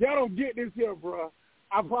 Y'all don't get this here, bro.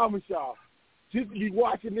 I promise y'all. Just to be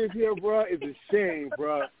watching this here, bro, is a shame,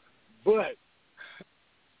 bro. But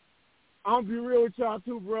I'm be real with y'all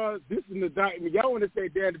too, bro. This is an indictment. Y'all want to say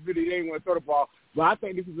Dan DeVito, they ain't want to throw the ball, but I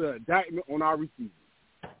think this is an indictment on our receivers.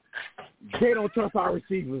 They don't trust our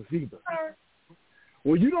receivers either.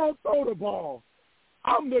 When you don't throw the ball,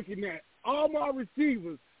 I'm looking at all my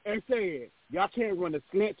receivers and saying, y'all can't run a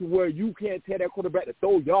slant to where you can't tell that quarterback to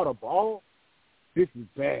throw y'all the ball. This is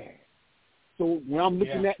bad. So when I'm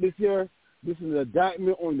looking at this here, this is an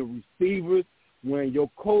indictment on the receivers when your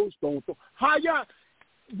coach don't throw. How y'all,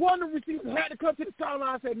 one of the receivers had to come to the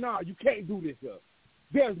sideline and say, nah, you can't do this here.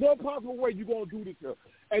 There's no possible way you're going to do this here.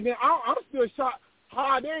 And then I'm still shocked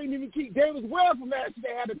how they didn't even keep Davis Webb from last year.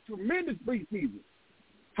 They had a tremendous preseason.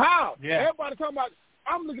 How? Yeah. Everybody talking about,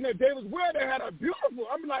 I'm looking at Davis Webb. They had a beautiful.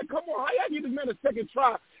 I'm like, come on, how y'all give this man a second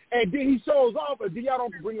try? And then he shows off, and then y'all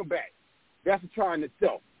don't bring him back. That's a try in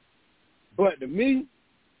itself. But to me,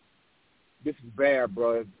 this is bad,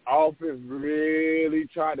 bro. Offense really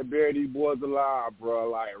tried to bury these boys alive, bro.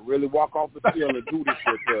 Like, really walk off the field and do this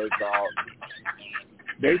shit to us, dog.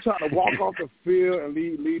 They try to walk off the field and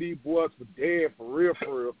leave these boys for dead, for real.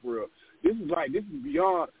 This is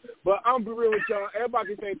beyond. But I'm be real with y'all.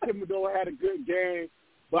 Everybody can say Thibodeau had a good game,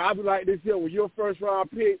 but I be like this here, when you're a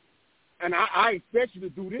first-round pick, and I expect you to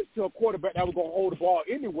do this to a quarterback that was going to hold the ball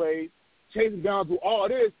anyway, chasing down through all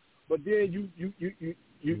this, but then you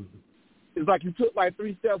it's like you took like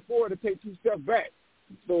 3 steps forward to take 2 steps back.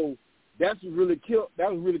 So that was really killed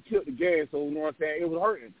the game. So you know what I'm saying? It was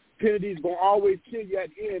hurting. Penalties gonna always kill you at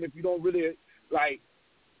the end if you don't really like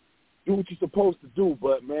do what you're supposed to do.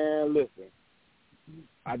 But man, listen,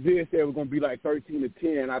 I did say it was gonna be like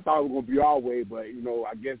 13-10. I thought it was gonna be our way, but you know,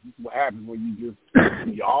 I guess this is what happens when you just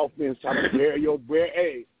your offense try to bury your bread.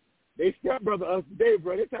 Hey, they stepbrother us today,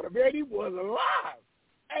 bro. They try to bury these boys alive.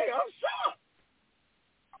 Hey, I'm shocked.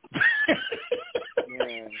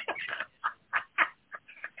 Man.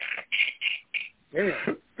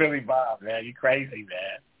 Damn. Billy Bob, man, you crazy,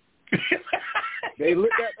 man. They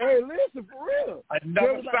look at, hey, listen, for real.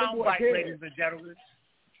 Another soundbite, ladies and gentlemen.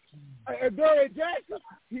 Barry Jackson,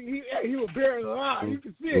 he was buried alive. You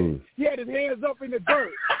can see it. He had his hands up in the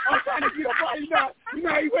dirt. I'm trying to get up out. You know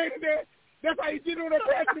how he waited there? That's how he did it on that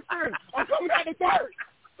pass interference. I'm coming out the dirt.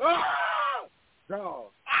 Ah!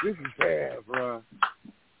 Dog, this is bad, bro.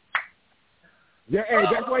 Yeah, hey,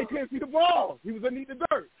 that's why he couldn't see the ball. He was underneath the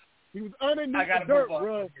dirt. He was underneath the dirt,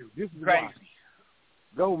 bro. This is crazy. Why.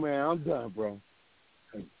 Go, man. I'm done, bro.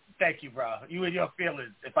 Thank you, bro. You and your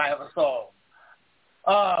feelings, if I ever saw them.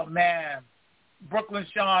 Oh, man. Brooklyn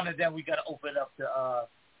Sean, and then we got to open up the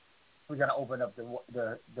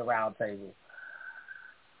round table.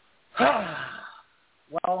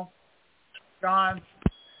 Well, Sean,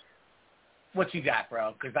 what you got,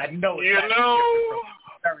 bro? Because I know it's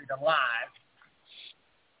buried alive.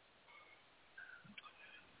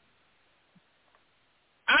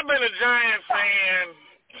 I've been a Giant fan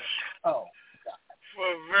for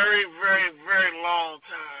a very, very, very long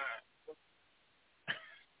time.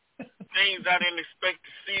 Things I didn't expect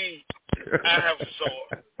to see, I have saw.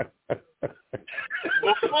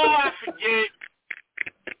 Before I forget,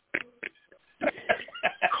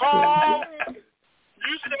 Carl,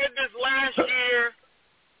 you said this last year,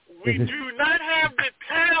 we do not have the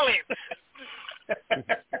talent.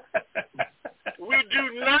 We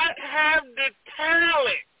do not have the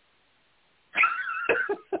talent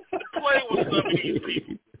to play with some of these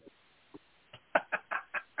people.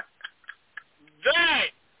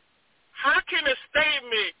 How can a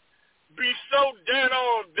statement be so dead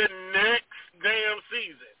on the next damn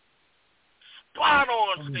season? Spot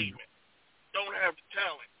on statement. Don't have the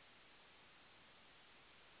talent.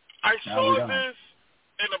 I saw this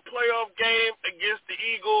in a playoff game against the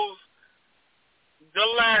Eagles the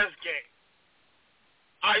last game.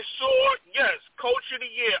 I saw, yes, Coach of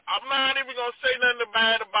the Year. I'm not even going to say nothing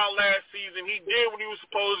bad about last season. He did what he was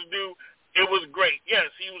supposed to do. It was great.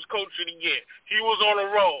 Yes, he was Coach of the Year. He was on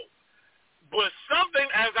a roll. But something,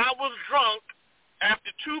 as I was drunk,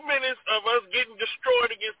 after 2 minutes of us getting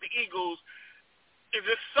destroyed against the Eagles, is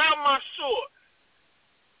it something I saw.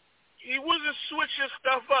 He wasn't switching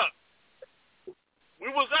stuff up.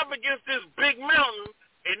 We was up against this big mountain,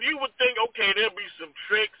 and you would think, okay, there'll be some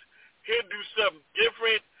tricks. He'll do something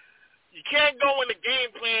different. You can't go in the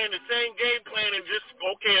game plan, the same game plan, and just,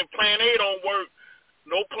 okay, if plan A don't work,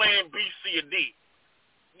 no plan B, C, or D.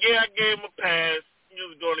 Yeah, I gave him a pass. He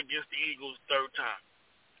was going against the Eagles third time.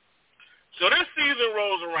 So this season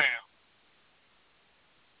rolls around.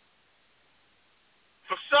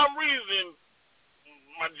 For some reason,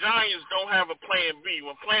 my Giants don't have a plan B.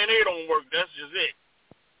 When plan A don't work, that's just it.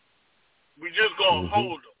 We just going to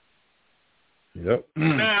hold them. Yep.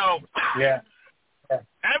 Now,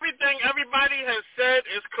 everybody has said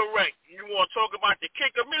is correct. You want to talk about the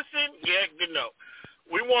kicker missing? Yeah, no.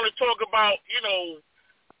 We want to talk about,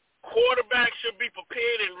 quarterbacks should be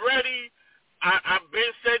prepared and ready. I've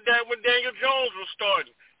been said that when Daniel Jones was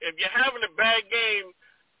starting. If you're having a bad game,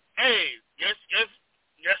 hey, just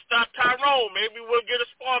stop Tyrone. Maybe we'll get a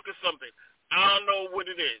spark or something. I don't know what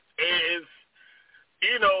it is. It's,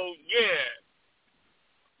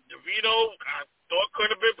 DeVito, I thought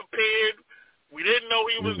could have been prepared. We didn't know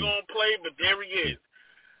he was going to play, but there he is.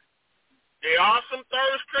 There are some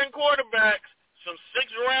third-string quarterbacks, some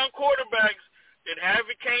sixth-round quarterbacks that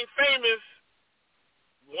became famous.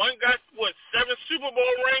 One got, 7 Super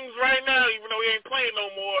Bowl rings right now, even though he ain't playing no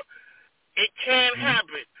more. It can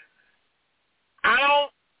happen.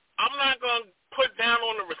 I'm not going to put down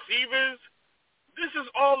on the receivers. This is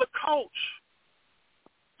all the coach.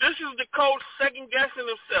 This is the coach second-guessing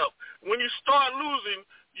himself. When you start losing,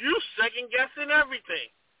 you second-guessing everything.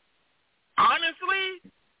 Honestly,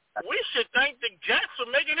 we should thank the Jets for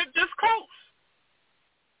making it this close.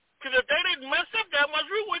 Because if they didn't mess up that much,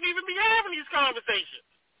 we wouldn't even be having these conversations.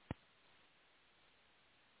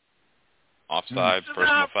 Offsides,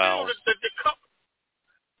 personal fouls.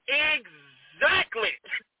 Exactly.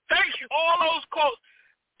 Thank you. All those calls.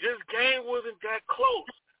 This game wasn't that close.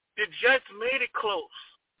 The Jets made it close.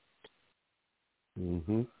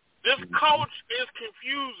 Mm-hmm. This coach is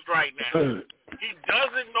confused right now. He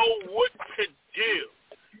doesn't know what to do,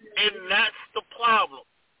 and that's the problem.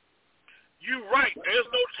 You're right.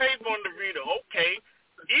 There's no tape on DeVito. Okay.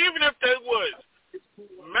 Even if there was,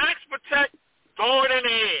 max protect, throw it in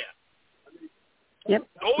the air. Yep.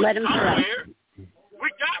 Throw Let it him somewhere.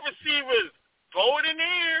 We got receivers. Throw it in the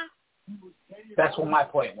air. That's what my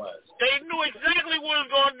point was. They knew exactly what he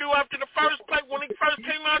was going to do after the first play when he first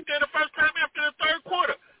came out there the first time after the third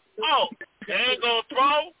quarter. Oh, they ain't going to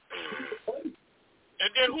throw?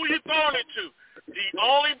 And then who you throwing it to? The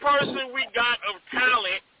only person we got of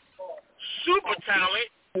talent, super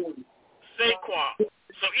talent, Saquon.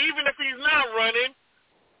 So even if he's not running,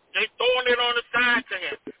 they throwing it on the side to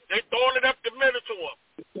him. They throwing it up the middle to him.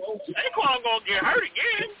 Saquon going to get hurt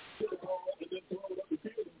again.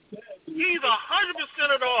 He's 100%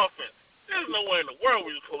 of the offense. There's no way in the world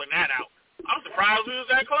we was pulling that out. I'm surprised we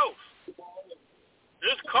was that close.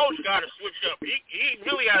 This coach got to switch up. He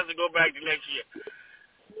really has to go back to next year.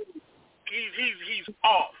 He's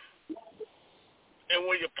off. And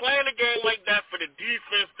when you're playing a game like that for the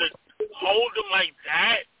defense to hold them like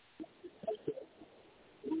that,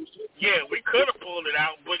 yeah, we could have pulled it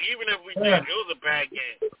out. But even if we did, it was a bad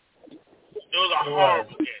game. It was a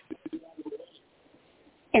horrible game.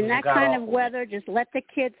 In that kind of weather, just let the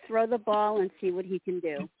kid throw the ball and see what he can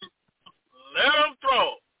do. Let him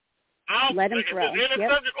throw. Let him throw. Yep.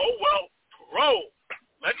 Oh, well, throw.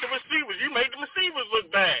 Let the receivers. You make the receivers look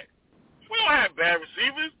bad. We don't have bad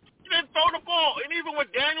receivers. You didn't throw the ball. And even when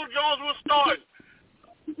Daniel Jones was starting,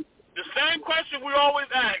 the same question we always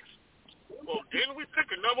ask, well, didn't we pick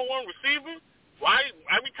a number one receiver? Why?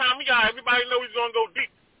 Every time we got, everybody knows he's going to go deep.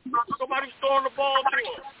 Somebody's throwing the ball to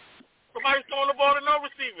him. Somebody's throwing the ball to no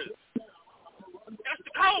receivers. That's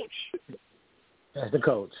the coach. That's the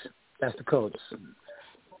coach. That's the coach.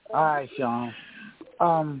 All right, Sean.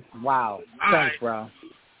 Wow. Thanks, bro.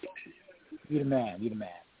 You the man. You the man.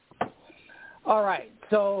 All right.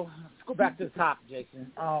 So let's go back to the top,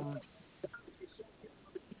 Jason. Oh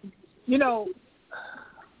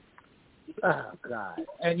God.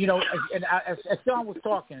 And as Sean was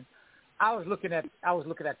talking, I was looking at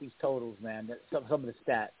these totals, man. Some of the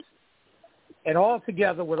stats. And all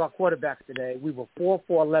together with our quarterbacks today, we were 4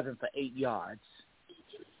 for 11 for 8 yards.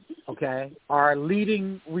 Okay? Our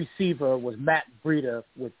leading receiver was Matt Breida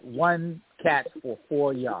with 1 catch for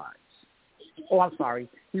 4 yards. Oh, I'm sorry.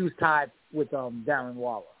 He was tied with Darren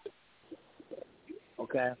Waller.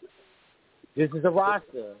 Okay? This is a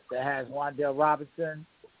roster that has Wan'Dale Robinson,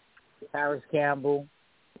 Harris Campbell,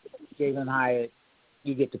 Jalen Hyatt.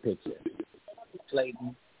 You get the picture.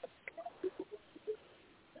 Slayton.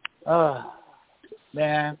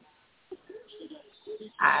 Man.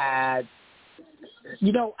 The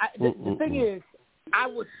thing is, I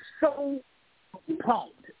was so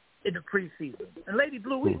pumped in the preseason. And Lady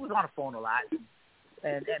Blue, we was on the phone a lot.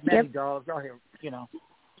 And Manny Dogs, y'all here,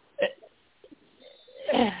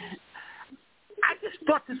 I just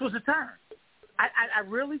thought this was a turn. I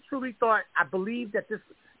really, truly thought, I believed that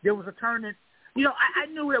there was a turn in. I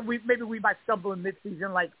knew that we might stumble in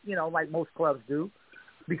midseason like most clubs do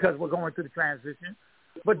because we're going through the transition.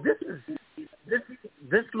 But this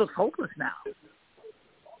looks hopeless now.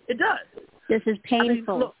 It does. This is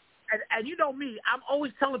painful. and you know me, I'm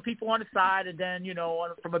always telling people on the side, and then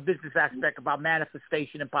from a business aspect about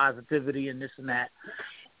manifestation and positivity and this and that.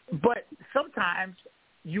 But sometimes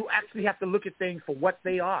you actually have to look at things for what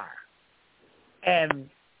they are, and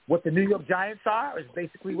what the New York Giants are is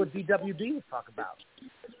basically what DWB was talking about.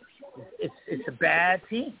 It's a bad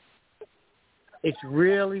team. It's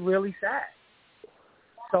really, really sad.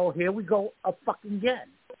 So here we go fucking again.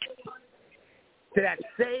 To that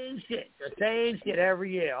same shit. The same shit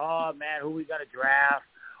every year. Oh, man, who we going to draft?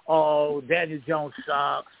 Oh, Daniel Jones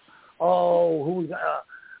sucks. Oh,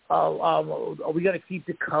 are we going to keep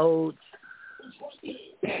the coach?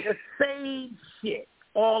 The same shit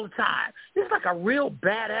all the time. It's like a real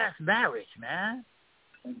badass marriage, man.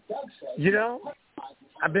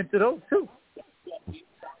 I've been through those too.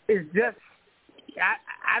 It's just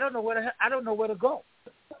I don't know where to go.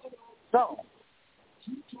 So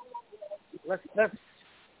let's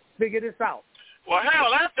figure this out. Well,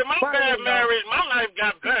 hell, after my bad marriage, my life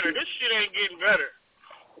got better. This shit ain't getting better.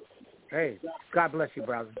 Hey, God bless you,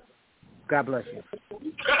 brother. God bless you.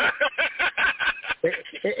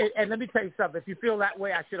 And let me tell you something. If you feel that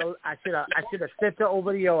way, I should have sent her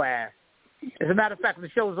over to your ass. As a matter of fact, when the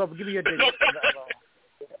show's over, give me your digits.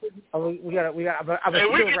 We got. I'm gonna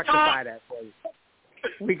still rectify that for you.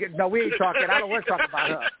 We ain't talking. I don't want to talk about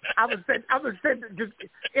her. I'm gonna send just.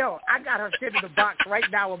 I got her sitting in the box right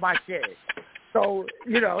now in my shed. So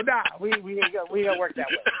we ain't gonna work that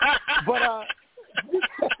way.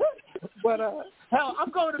 But hell, I'm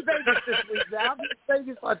going to Vegas this week, man. I'll be in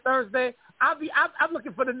Vegas on Thursday. I'm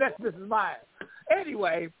looking for the next Mrs. Myers.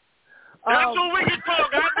 Anyway. That's what we can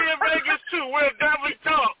talk. I'll be in Vegas too. We'll definitely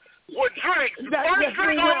talk with drinks. First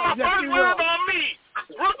round on me.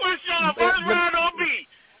 Brooklyn Shaw, first round on me.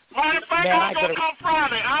 Matter of fact, I'm going to come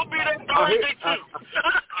Friday. I'll be there Thursday too.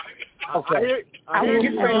 Okay. I will be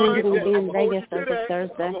in Vegas Thursday. I'm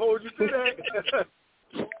going to hold you to that.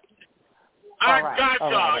 I got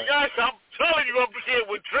y'all. Yes, I'm telling you, I'm here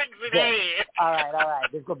with drinks in hand. All right.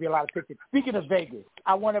 There's going to be a lot of pictures. Speaking of Vegas,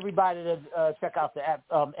 I want everybody to check out the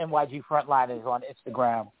NYG Frontliners on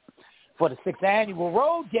Instagram for the 6th annual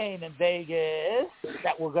road game in Vegas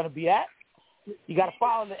that we're going to be at. You got to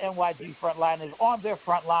follow the NYG Frontliners on their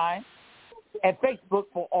front line and Facebook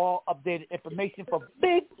for all updated information for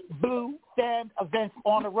Big Blue Stand events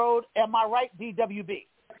on the road. Am I right, DWB?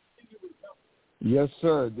 Yes,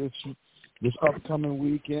 sir. This upcoming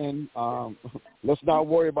weekend, let's not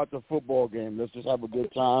worry about the football game. Let's just have a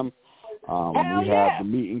good time. We have the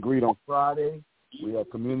meet and greet on Friday. We have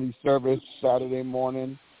community service Saturday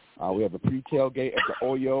morning. We have a pre-tailgate at the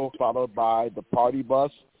Oyo, followed by the party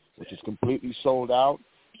bus, which is completely sold out,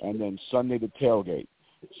 and then Sunday the tailgate.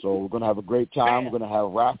 So we're going to have a great time. We're going to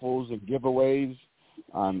have raffles and giveaways.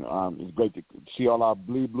 It's great to see all our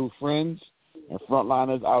Bleed Blue friends and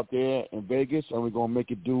frontliners out there in Vegas, and we're going to make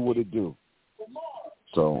it do what it do.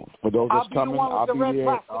 So for those that's coming, I'll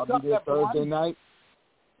be there Thursday night,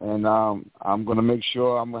 and I'm going to make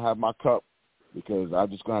sure I'm going to have my cup because I'm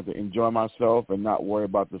just going to have to enjoy myself and not worry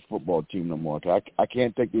about this football team no more. I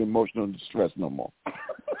can't take the emotional distress no more.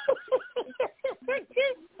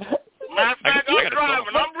 Matter of fact, I'm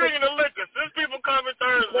driving. I'm bringing the liquor. Since people coming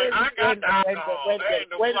Thursday, I got the alcohol.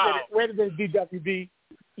 Wait a minute, DWB.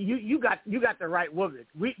 You got the right woman.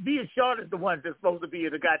 Me and Sean is the ones that's supposed to be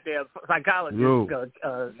in the goddamn psychologist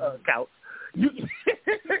couch.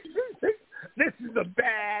 This is a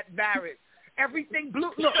bad marriage. Everything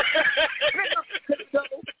blue. Look,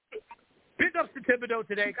 big ups to Thibodeau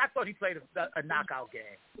today. I thought he played a knockout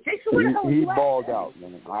game. He balled out,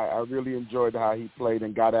 man. I really enjoyed how he played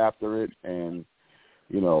and got after it. And,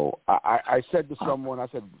 I said to someone, I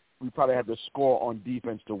said, we probably had to score on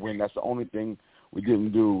defense to win. That's the only thing we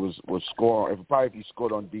didn't do was score. If he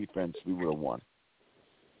scored on defense, we would have won.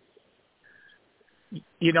 And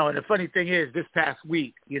the funny thing is, this past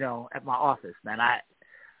week, at my office, man,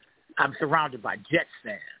 I'm surrounded by Jets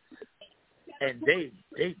fans, and they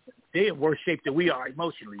in worse shape than we are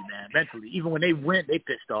emotionally, man, mentally. Even when they win, they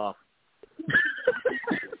pissed off.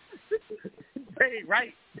 They ain't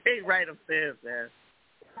right upstairs, man.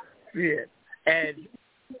 Yeah, and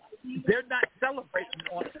they're not celebrating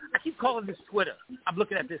on. I keep calling this Twitter. I'm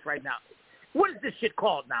looking at this right now. What is this shit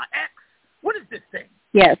called now? X? What is this thing?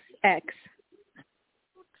 Yes, X.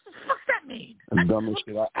 What the fuck that mean? It's dumb as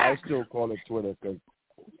shit. I still call it Twitter because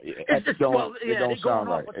it don't sound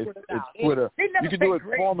right. It's Twitter. You can do it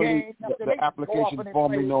formally. The application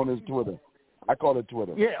formerly known as Twitter. I call it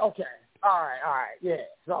Twitter. Yeah. Okay. All right. Yeah.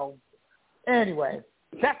 So anyway,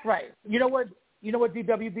 that's right. You know what,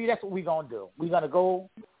 DWB? That's what we're gonna do. We're gonna go.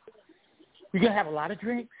 We're gonna have a lot of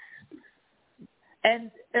drinks,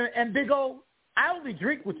 and Big O, I only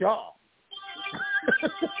drink with y'all.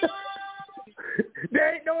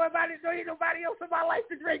 There ain't nobody else in my life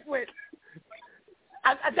to drink with.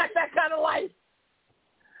 I got that kind of life.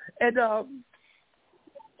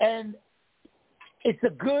 And it's a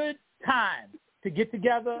good time to get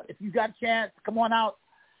together. If you got a chance, come on out,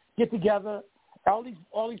 get together. All these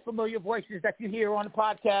familiar voices that you hear on the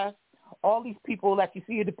podcast, all these people that you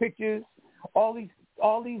see in the pictures, all these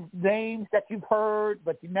names that you've heard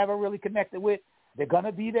but you never really connected with, they're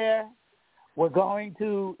gonna be there. There's gonna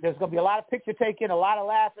be a lot of picture taking, a lot of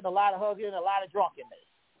laughing, a lot of hugging, a lot of drunkenness.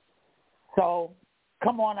 So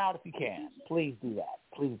come on out if you can. Please do that.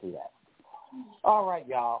 Please do that. All right,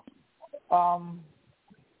 y'all. All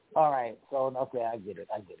right. So okay, I get it.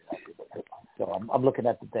 So I'm looking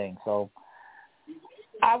at the thing. So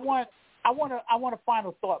I want a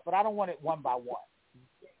final thought, but I don't want it one by one.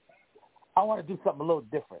 I want to do something a little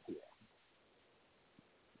different here.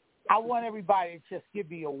 I want everybody to just give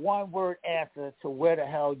me a one-word answer to where the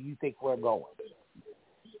hell you think we're going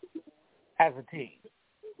as a team.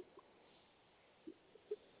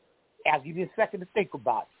 I'll give you a second to think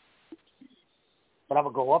about it. But I'm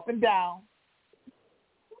going to go up and down.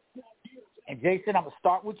 And, Jason, I'm going to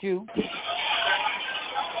start with you.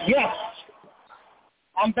 Yes.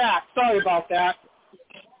 I'm back. Sorry about that.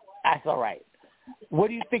 That's all right. What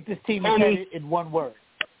do you think this team is headed in one word?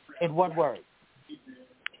 In one word.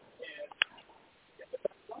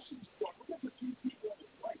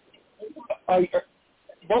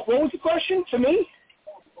 What was the question to me?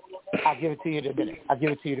 I'll give it to you in a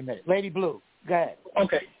minute. Lady Blue, go ahead.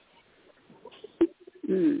 Okay.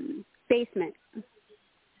 Basement.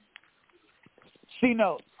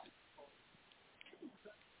 C-Notes.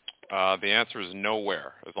 The answer is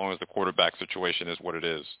nowhere, as long as the quarterback situation is what it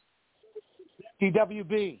is.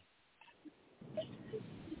 DWB.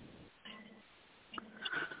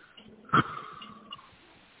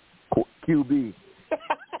 QB.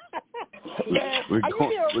 Man, we're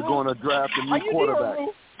going to draft a new quarterback.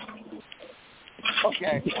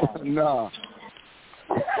 Okay. Nah.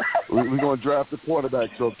 We're going to draft a quarterback.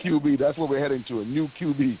 So QB, that's what we're heading to, a new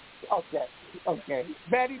QB. Okay.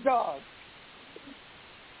 Matty Dog.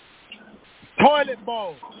 Toilet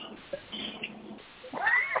bowl.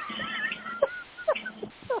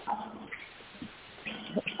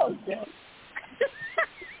 Okay.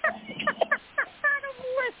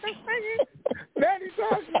 Matty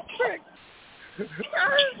Dog is sick.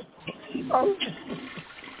 Oh.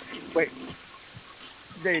 Wait.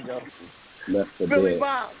 There you go. Left for Billy dead.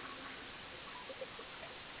 Bob.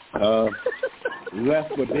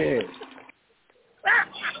 Left for dead.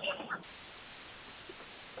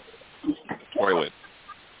 Toilet.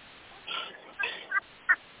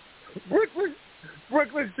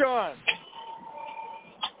 Brooklyn Sean.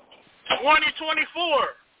 2024.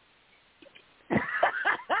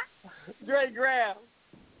 Dre Graham.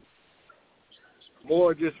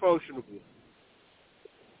 More dysfunctional.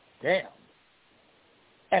 Damn.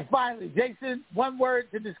 And finally, Jason, one word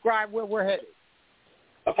to describe where we're headed.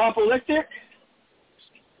 Apocalyptic.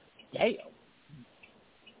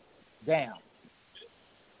 Damn.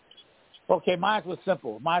 Okay, mine was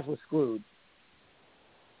simple. Mine was screwed.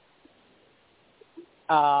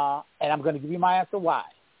 And I'm going to give you my answer why.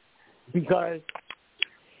 Because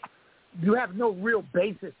you have no real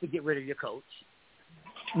basis to get rid of your coach.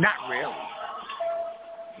 Not really.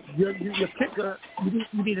 Your kicker,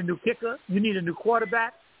 you need a new kicker. You need a new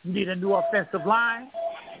quarterback. You need a new offensive line.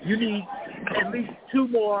 You need at least two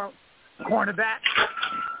more cornerbacks.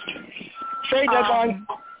 Trade deadline.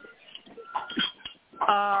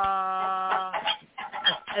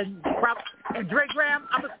 And Dre Graham,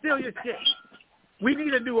 I'm going to steal your shit. We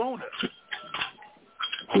need a new owner.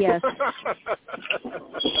 Yes.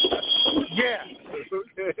 Yeah.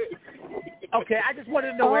 Okay, I just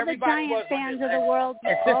wanted to know where everybody was. All the Giant fans of the world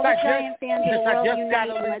unite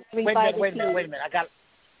and let's revive the team. Wait a minute.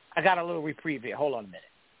 I got a little reprieve here. Hold on a minute.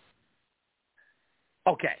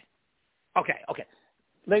 Okay.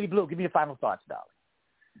 Lady Blue, give me your final thoughts, darling.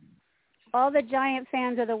 All the Giant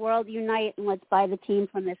fans of the world unite and let's buy the team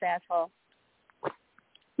from this asshole.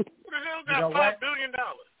 Who the hell got $5 billion?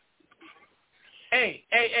 Hey,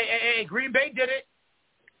 Green Bay did it.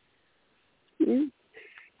 Mm-hmm.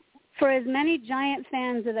 For as many Giant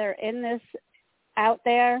fans that are in this out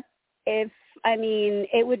there, it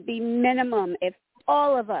would be minimum if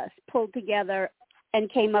all of us pulled together and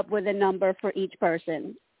came up with a number for each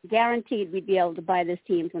person. Guaranteed we'd be able to buy this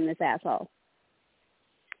team from this asshole.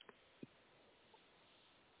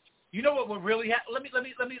 You know what would really happen? Let me tell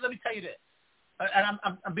you this. And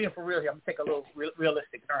I'm being for real here. I'm going to take a little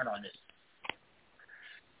realistic turn on this.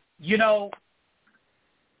 You know,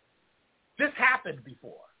 This happened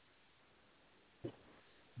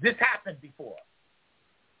before.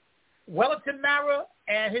 Wellington Mara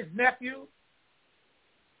and his nephew,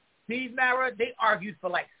 Steve Mara, they argued for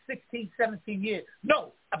like 16, 17 years.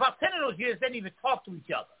 No, about 10 of those years, they didn't even talk to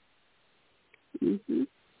each other. Mm-hmm.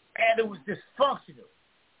 And it was dysfunctional.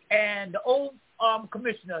 And the old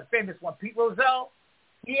commissioner, famous one, Pete Rozelle,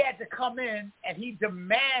 he had to come in and he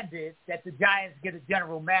demanded that the Giants get a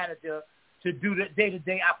general manager to do the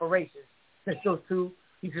day-to-day operations. Since those two,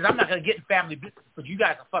 he says, I'm not going to get in family business, but you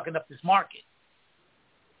guys are fucking up this market.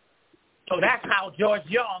 So that's how George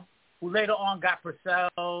Young, who later on got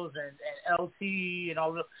Purcell's and LT and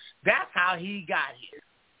all that, that's how he got here.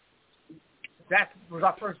 That was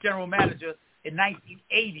our first general manager in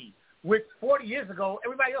 1980, which 40 years ago,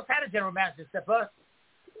 everybody else had a general manager except us.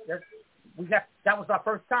 That was our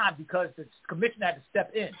first time because the commissioner had to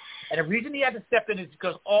step in. And the reason he had to step in is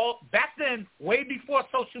because back then, way before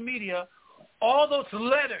social media, all those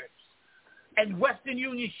letters and Western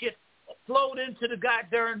Union shit flowed into the guy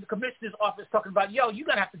during the commissioner's office talking about, yo, you're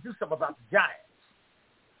going to have to do something about the Giants.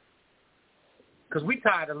 Because we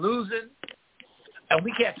tired of losing, and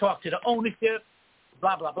we can't talk to the ownership,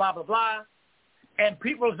 blah, blah, blah, blah, blah. And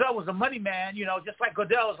Pete Rozelle was a money man, just like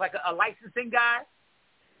Goodell was like a licensing guy.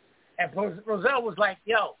 And Rozelle was like,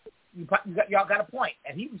 yo, y'all got a point.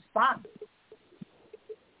 And he responded.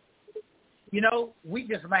 We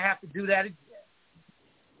just might have to do that again.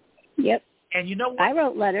 Yep. And you know what? I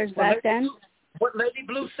wrote letters back then. What Lady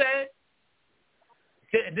Blue said.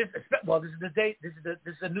 This is the day. This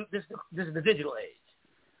is the digital age,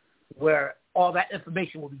 where all that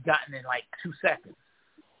information will be gotten in like 2 seconds.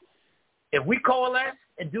 If we coalesce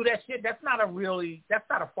and do that shit, that's not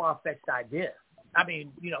a far-fetched idea. I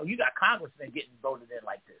mean, you got congressmen getting voted in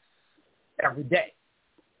like this every day.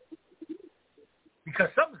 Because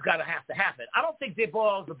something's got to have to happen. I don't think Dick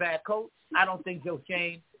Boyle is a bad coach. I don't think Joe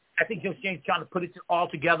Schoen. I think Joe Schoen's trying to put it all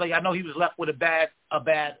together. I know he was left with a bad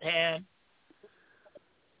hand.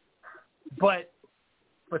 But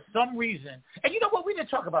for some reason, and you know what? We didn't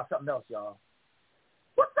talk about something else, y'all.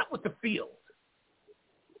 What's up with the field?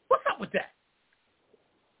 What's up with that?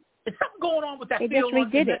 Is something going on with that field? They just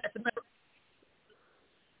redid it.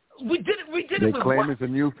 We did it. They with claim what? it's a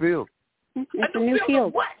new field. It's a new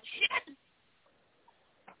field. What shit?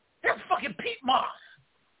 That's fucking Pete Moss.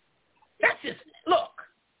 That's just look.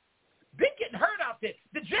 Been getting hurt out there.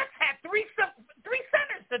 The Jets had three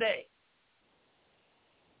centers today.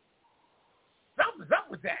 Something's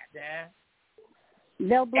up with that, man.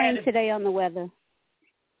 They'll blame today on the weather.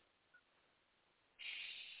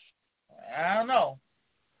 I don't know.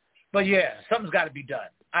 But yeah, something's got to be done.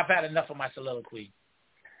 I've had enough of my soliloquy.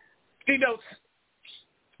 Keynotes,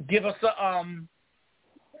 give us something.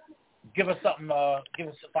 Give us a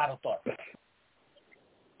final thought.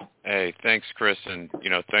 Hey, thanks, Chris, and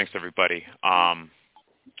thanks everybody.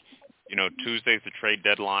 Tuesday's the trade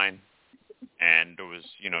deadline, and there was,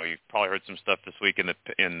 you've probably heard some stuff this week in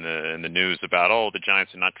the news about the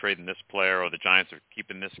Giants are not trading this player, or the Giants are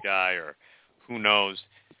keeping this guy, or who knows.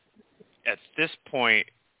 At this point,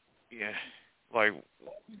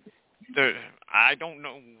 I don't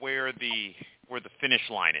know where the finish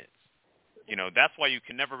line is. That's why you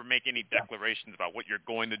can never make any declarations about what you're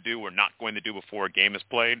going to do or not going to do before a game is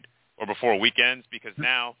played or before weekends, because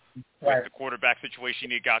now with the quarterback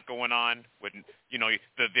situation you got going on,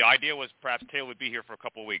 the idea was perhaps Taylor would be here for a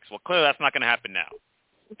couple of weeks. Well, clearly that's not going to happen now.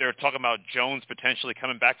 They're talking about Jones potentially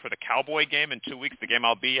coming back for the Cowboy game in 2 weeks, the game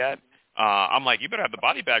I'll be at. I'm like, you better have the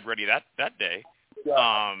body bag ready that day.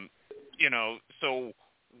 So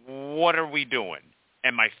what are we doing?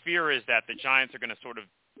 And my fear is that the Giants are going to sort of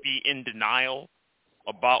be in denial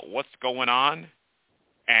about what's going on,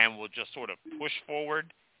 and we'll just sort of push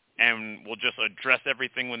forward, and we'll just address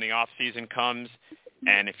everything when the off season comes.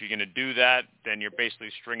 And if you're going to do that, then you're basically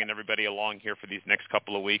stringing everybody along here for these next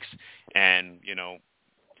couple of weeks, and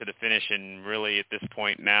to the finish. And really, at this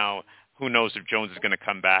point now, who knows if Jones is going to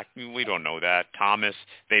come back? We don't know that. Thomas,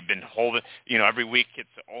 they've been holding, every week it's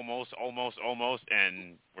almost,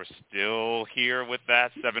 and we're still here with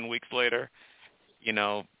that 7 weeks later.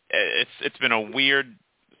 It's been a weird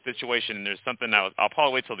situation. There's something that I'll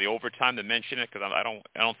probably wait till the overtime to mention it, because I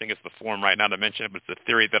don't think it's the form right now to mention it, but it's a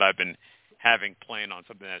theory that I've been having playing on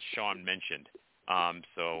something that Sean mentioned.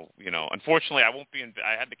 Unfortunately, I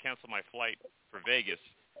had to cancel my flight for Vegas.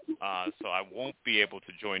 So I won't be able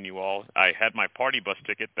to join you all. I had my party bus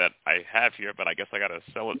ticket that I have here, but I guess I got to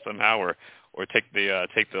sell it somehow, or take the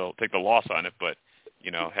loss on it. But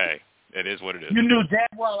hey, it is what it is. You knew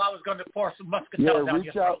damn well I was going to pour some muscatel down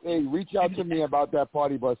your throat. Reach out to me about that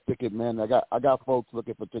party bus ticket, man. I got folks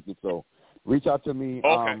looking for tickets, so Reach out to me,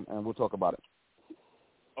 Okay. and we'll talk about it.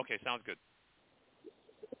 Okay, sounds good.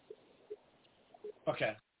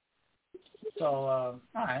 Okay. So, all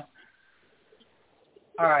right.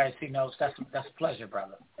 All right, C Notes. That's a pleasure,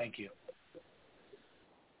 brother. Thank you.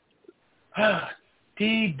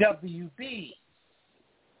 DWB.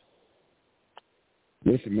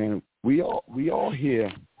 Listen, man, we all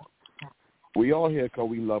here. We all here because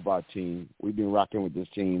we love our team. We've been rocking with this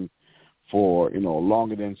team for,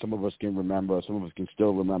 longer than some of us can remember. Some of us can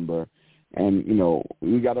still remember. And,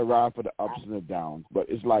 we got to ride for the ups and the downs. But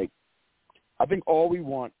it's like, I think all we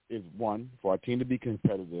want is, one, for our team to be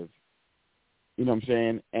competitive. You know what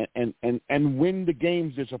I'm saying? And win the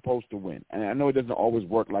games they're supposed to win. And I know it doesn't always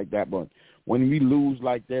work like that, but when we lose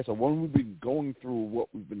like this, or when we've been going through what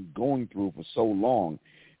we've been going through for so long,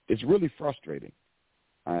 it's really frustrating.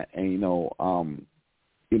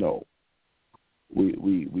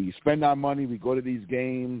 We spend our money, we go to these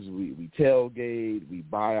games, we tailgate, we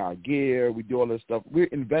buy our gear, we do all this stuff. We're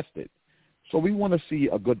invested. So we want to see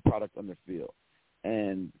a good product on the field.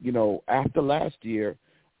 And, after last year,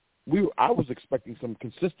 I was expecting some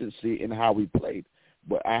consistency in how we played.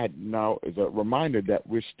 But I had now is a reminder that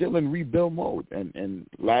we're still in rebuild mode. And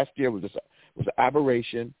last year was an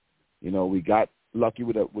aberration. We got lucky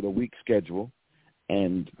with a weak schedule,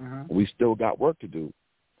 and we still got work to do.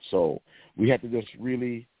 So we had to just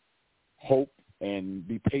really hope and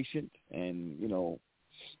be patient and,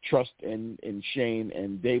 trust in Shane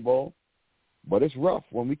and Daboll. But it's rough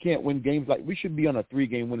when we can't win games. Like, we should be on a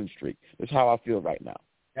 3-game winning streak. That's how I feel right now.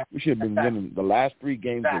 We should have been winning the last 3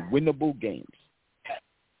 games with winnable games.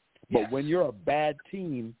 But when you're a bad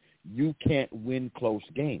team, you can't win close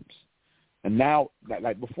games. And now,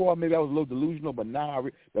 like before, maybe I was a little delusional, but now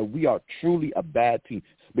that we are truly a bad team.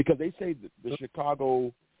 Because they say the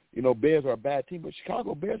Chicago, Bears are a bad team, but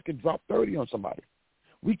Chicago Bears can drop 30 on somebody.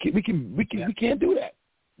 We can't do that.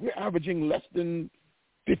 We're averaging less than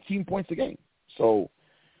 15 points a game. So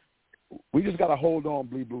we just got to hold on,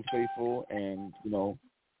 Bleed Blue Faithful, and,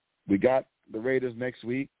 we got the Raiders next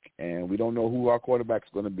week, and we don't know who our quarterback's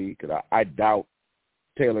going to be because I doubt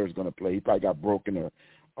Taylor is going to play. He probably got broken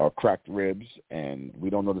or cracked ribs, and we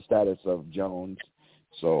don't know the status of Jones.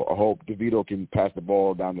 So I hope DeVito can pass the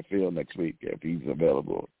ball down the field next week if he's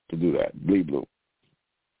available to do that. Bleed Blue.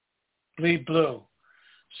 Bleed Blue.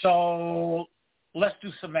 So let's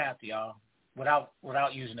do some math, y'all, without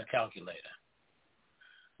using a calculator.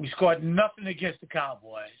 We scored nothing against the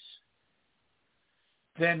Cowboys.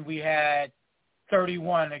 Then we had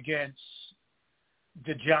 31 against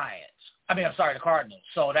the Giants. The Cardinals.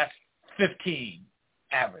 So that's 15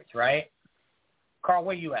 average, right? Carl,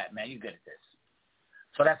 where you at, man? You good at this.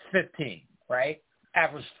 So that's 15, right?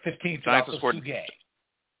 Average 15 throughout those 2 games.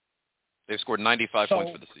 They've scored 95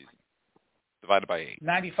 points for the season, divided by 8.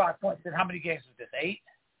 95 points. And how many games was this, 8?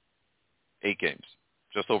 8 games,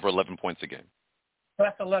 just over 11 points a game. So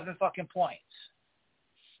that's 11 fucking points.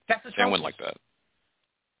 That's a can't win like that.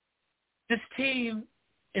 This team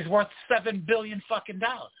is worth $7 billion fucking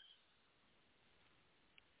dollars.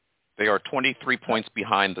 They are 23 points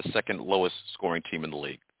behind the second lowest scoring team in the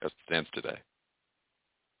league as it stands today.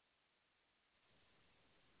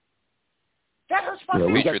 That hurts my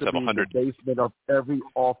we got Patriots to be in the basement of every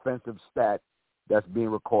offensive stat that's being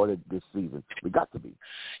recorded this season. We got to be.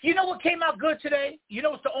 You know what came out good today? You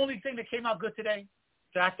know what's the only thing that came out good today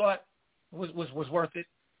that I thought was worth it?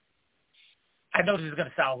 I know this is going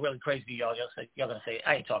to sound really crazy to y'all. Y'all going to say,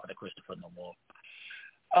 I ain't talking to Christopher no more.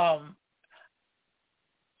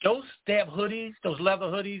 Those damn hoodies, those leather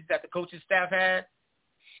hoodies that the coaching staff had,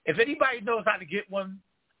 if anybody knows how to get one,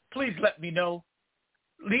 please let me know.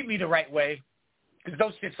 Lead me the right way, because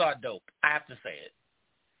those shits are dope. I have to say it.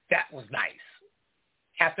 That was nice.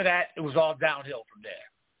 After that, it was all downhill from there.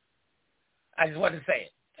 I just wanted to say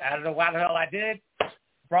it. I don't know why the hell I did.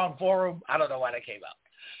 Wrong forum. I don't know why that came out.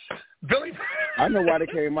 Billy, I know why they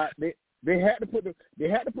came out. They had to put them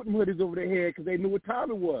hoodies over their head because they knew what time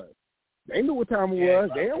it was. They knew what time it was.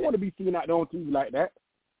 They don't want to be seen out there on TV like that.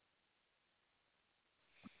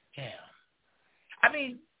 Yeah.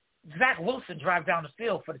 Zach Wilson drive down the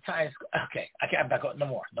field for the Giants. Okay, I'm back on. No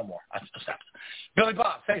more. I stop. Billy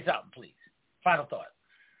Bob, say something, please. Final thought.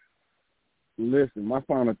 Listen, my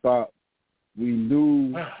final thought. We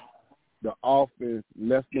knew the offense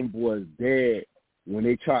left them boys dead when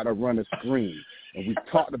they tried to run a screen, and we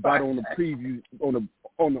talked about it on the preview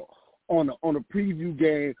on the preview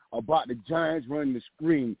game about the Giants running the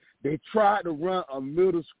screen. They tried to run a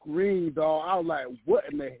middle screen, dog. I was like, what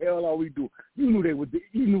in the hell are we doing? You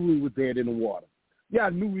knew we were dead in the water. Yeah, I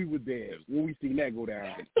knew we were dead when we seen that go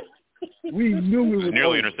down. We knew we were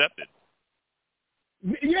nearly intercepted.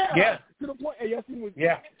 Yeah. To the point. Hey, you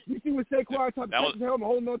see when Saquon talked to his helmet,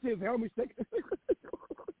 holding on to his helmet.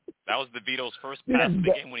 That was DeVito's first pass of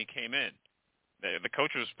the game when he came in. The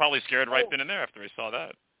coach was probably scared right then and there after he saw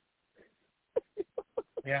that.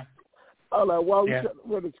 Yeah. I'm like, why we shut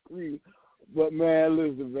for the screen? But, man,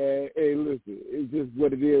 listen, man. Hey, listen. It's just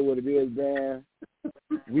what it is, man.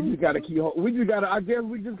 We just got to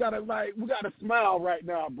smile right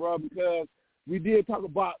now, bro, because we did talk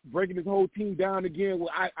about breaking this whole team down again. Well,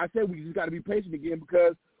 I said we just got to be patient again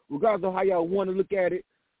because regardless of how y'all want to look at it,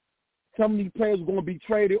 some of these players are going to be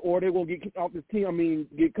traded or they're going to get kicked off this team. I mean,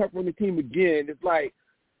 get cut from the team again. It's like,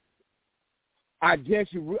 I guess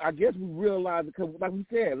we realize because, like we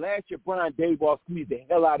said, last year Brian Daboll squeezed the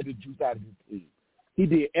hell out of the juice out of his team. He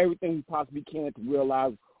did everything he possibly can to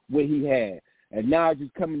realize what he had. And now it's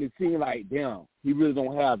just coming to seem like, damn, he really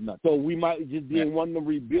don't have nothing. So we might just be in one of the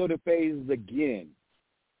rebuilding phases again.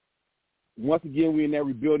 Once again, we're in that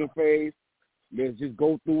rebuilding phase. Let's just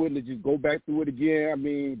go through it. Let's just go back through it again. I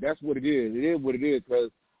mean, that's what it is. It is what it is because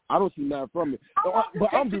I don't see nothing from it.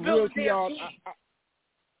 But I'm be real with y'all.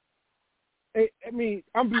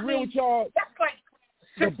 I'm be real with y'all. That's like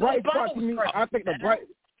the bright spot to me, I think the bright.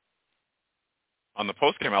 On the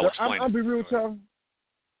post game, I'll explain. I'll be real with y'all.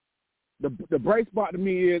 The bright spot to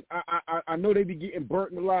me is I know they be getting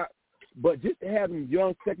burnt a lot, but just to have them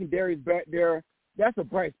young secondaries back there, that's a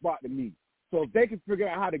bright spot to me. So if they can figure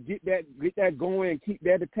out how to get that going and keep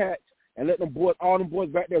that attached and let all them boys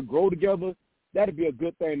back there grow together, that'd be a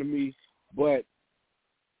good thing to me. But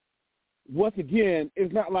once again,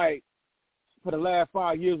 it's not like for the last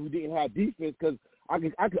 5 years we didn't have defense because I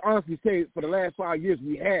can honestly say for the last 5 years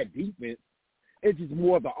we had defense. It's just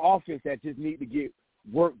more of the offense that just need to get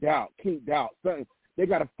worked out, kinked out. Something they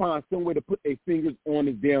got to find some way to put their fingers on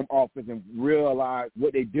this damn offense and realize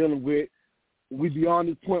what they're dealing with. We beyond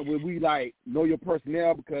this point where we like know your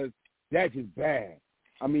personnel because that's just bad.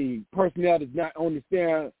 I mean, personnel does not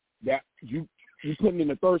understand that you putting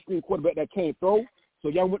in a third string quarterback that can't throw. So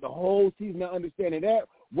y'all went the whole season not understanding that.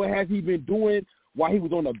 What has he been doing while he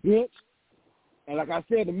was on the bench? And like I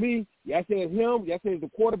said to me, y'all said him, y'all said the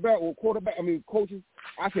coaches.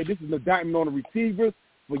 I said this is an indictment on the receivers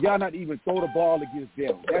for y'all not even throw the ball against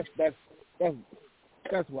them. That's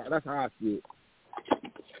why. That's how I see it.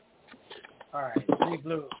 All right,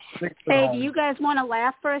 Blue. Hey, do you guys want to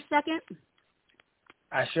laugh for a second?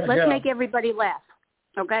 I sure do. Let's make everybody laugh.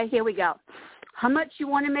 Okay, here we go. How much you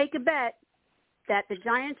want to make a bet that the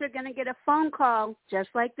Giants are going to get a phone call, just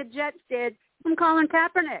like the Jets did, from Colin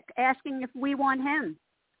Kaepernick, asking if we want him?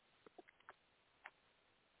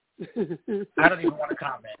 I don't even want to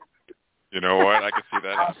comment. You know what? I can see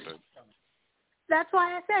that happening. That's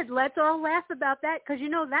why I said let's all laugh about that because,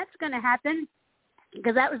 that's going to happen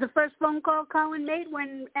because that was the first phone call Colin made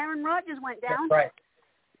when Aaron Rodgers went down. That's right.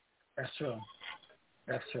 That's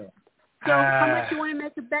true. So how much you want to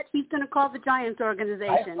make a bet he's going to call the Giants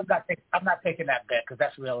organization? I'm not taking that bet because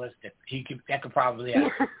that's realistic. That could probably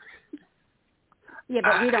happen. Yeah,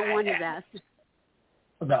 but we don't want his ass.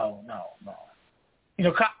 No.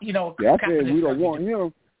 Yeah, I said we don't want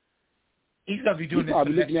him. He's going to be doing this.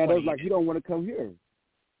 Probably looking at us like he don't want to come here.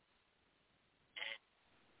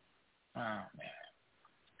 Oh man.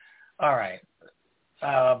 All right,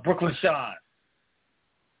 Brooklyn Sean.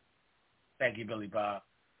 Thank you, Billy Bob.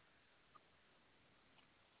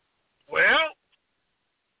 Well,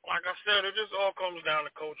 like I said, it just all comes down to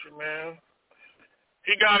coaching, man.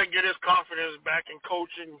 He got to get his confidence back in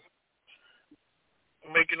coaching,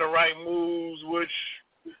 making the right moves, which,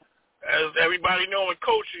 as everybody know in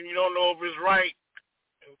coaching, you don't know if it's right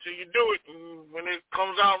until you do it. And when it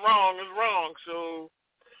comes out wrong, it's wrong. So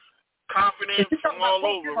confidence from all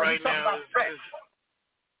over right now.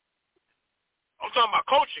 I'm talking about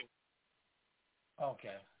coaching.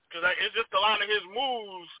 Okay. Because it's just a lot of his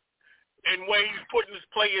moves and where he's putting his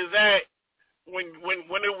players at when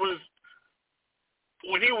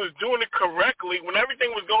he was doing it correctly, when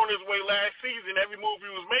everything was going his way last season, every move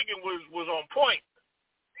he was making was on point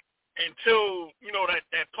until,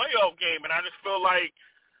 that playoff game. And I just feel like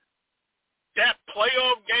that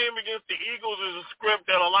playoff game against the Eagles is a script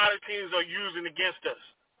that a lot of teams are using against us.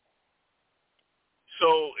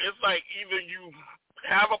 So it's like either you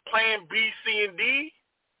have a plan B, C, and D,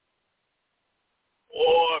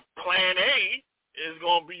 or plan A is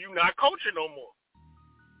going to be you not coaching no more.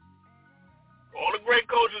 All the great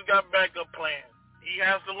coaches got backup plans. He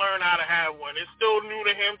has to learn how to have one. It's still new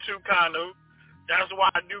to him too, kind of. That's why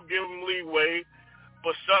I do give him leeway.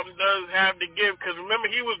 But something does have to give. Because remember,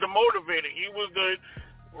 he was the motivator. He was the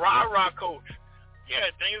rah-rah coach. Yeah,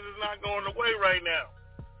 things is not going the way right now.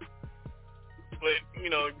 But, you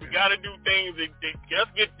know, we got to do things that just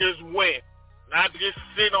get this win. Not just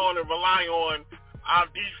sit on and rely on our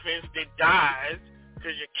defense that dies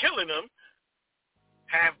because you're killing them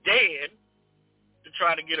half dead to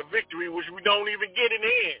try to get a victory, which we don't even get in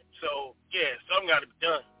the end. So, yeah, something got to be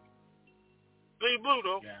done. Bleed blue,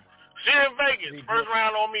 though. Yeah. See you in Vegas. Bleed First blue.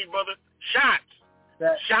 Round on me, brother. Shots.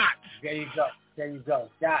 Shots. There you go. There you go.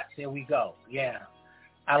 Shots. Here we go. Yeah.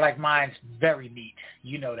 I like mine's very neat.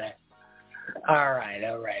 You know that. All right.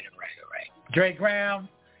 Dre Graham,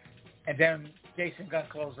 and then Jason gonna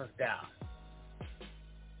close us down.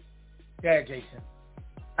 Yeah, Jason.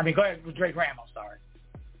 Go ahead with Dre Graham. I'm sorry.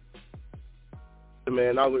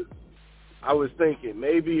 Man, I was thinking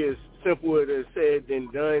maybe it's simpler said than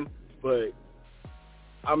done, but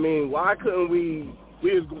I mean, why couldn't we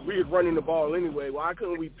was running the ball anyway? Why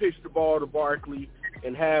couldn't we pitch the ball to Barkley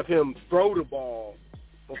and have him throw the ball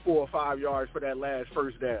for 4 or 5 yards for that last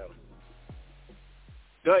first down?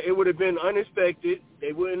 It would have been unexpected.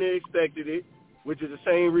 They wouldn't have expected it, which is the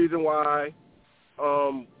same reason why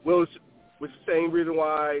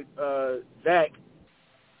Dak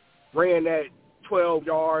ran that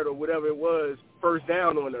 12-yard or whatever it was first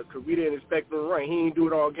down on us because we didn't expect him to run. He didn't do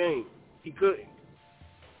it all game. He couldn't.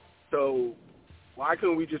 So why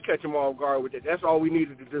couldn't we just catch him off guard with that? That's all we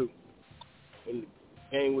needed to do, and the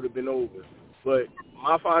game would have been over. But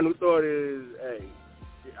my final thought is, hey,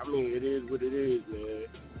 I mean, it is what it is, man.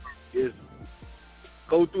 Just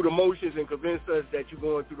go through the motions and convince us that you're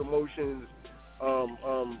going through the motions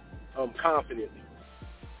confidently.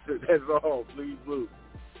 That's all. Bleed blue.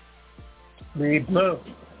 Bleed blue.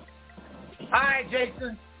 All right,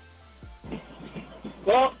 Jason.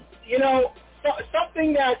 Well, you know,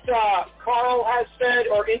 something that Carl has said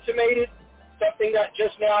or intimated, something that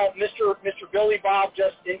just now Mr. Billy Bob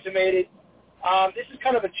just intimated, this is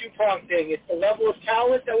kind of a two-pronged thing. It's the level of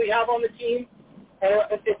talent that we have on the team,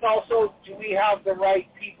 and it's also, do we have the right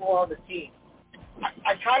people on the team?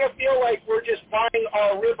 I kind of feel like we're just buying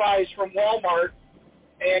our ribeyes from Walmart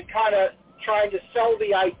and kind of trying to sell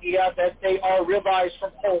the idea that they are ribeyes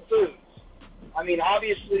from Whole Foods. I mean,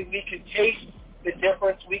 obviously we can taste the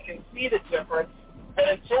difference, we can see the difference, but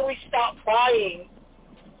until we stop buying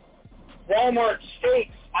Walmart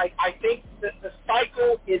steaks, I think that the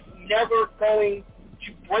cycle is never going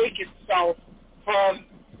to break itself from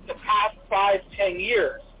the past 5-10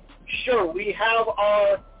 years. Sure, we have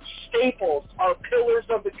our staples, our pillars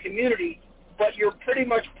of the community, but you're pretty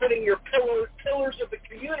much putting your pillars of the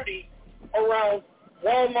community around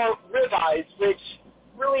Walmart ribeyes, which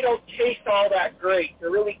really don't taste all that great. They're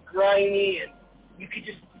really grimy, and you could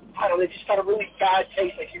just, I don't know, they just got a really bad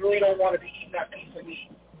taste. Like, you really don't want to be eating that piece of meat.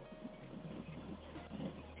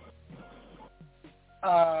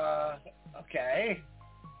 Okay.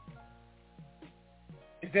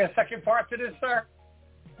 Is there a second part to this, sir?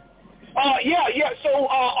 Yeah. So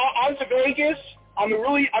on to Vegas. I'm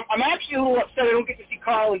actually a little upset I don't get to see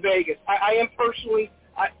Carl in Vegas. I am personally.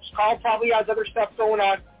 Carl probably has other stuff going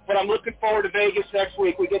on, but I'm looking forward to Vegas next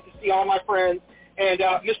week. We get to see all my friends, and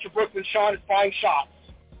Mr. Brooklyn Sean is buying shots.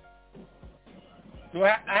 Do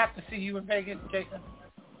I have to see you in Vegas, Jason?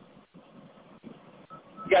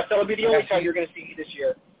 Yes, that'll be the only time you're going to see me this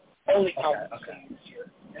year. Only time you're going to see me this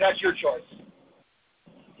year. And that's your choice.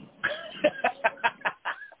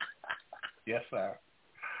 Yes, sir.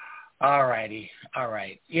 All righty. All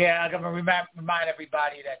right. Yeah, I'm going to remind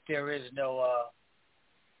everybody that there is no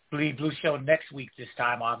Bleed Blue show next week this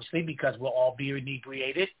time, obviously, because we'll all be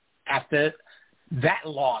inebriated after that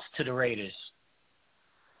loss to the Raiders.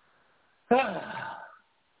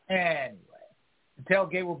 Anyway, the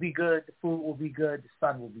tailgate will be good, the food will be good, the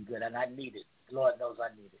sun will be good, and I need it. Lord knows I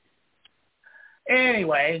need it.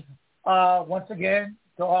 Anyway, once again,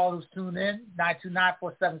 to all who's tuned in,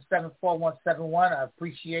 929-477-4171. I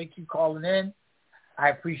appreciate you calling in. I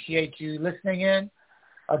appreciate you listening in.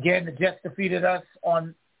 Again, the Jets defeated us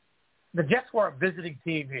on – the Jets were a visiting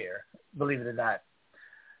team here, believe it or not.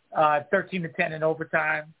 13-10 in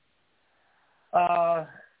overtime.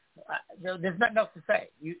 There's nothing else to say.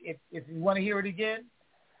 If you want to hear it again,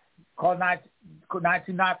 call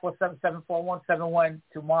 929-477-4171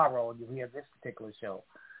 tomorrow, and you'll hear this particular show.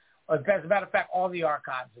 As a matter of fact, all the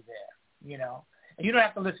archives are there, you know. And you don't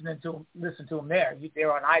have to listen to them there.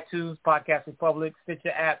 They're on iTunes, Podcast Republic,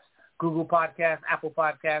 Stitcher apps, Google Podcasts, Apple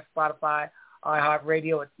Podcasts, Spotify,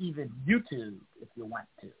 iHeartRadio, and even YouTube if you want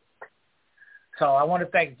to. So I want to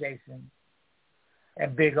thank Jason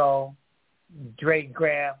and Big O, Dre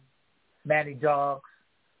Graham, Manny Dogs,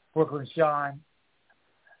 Brooklyn Sean,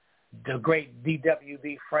 the great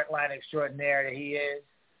DWB frontline extraordinaire that he is,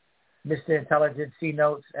 Mr. Intelligent C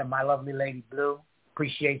Notes, and my lovely Lady Blue.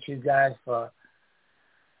 Appreciate you guys for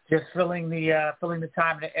just filling the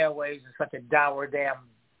time in the airways in such a dour damn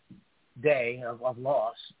day of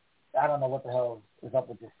loss. I don't know what the hell is up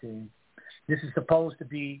with this team. This is supposed to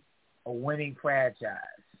be a winning franchise.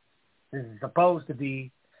 This is supposed to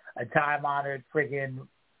be a time-honored friggin'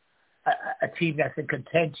 a team that's in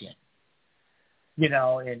contention, in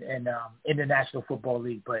the National Football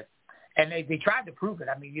League. And they tried to prove it.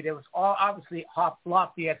 I mean, there was obviously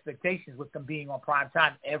lofty expectations with them being on prime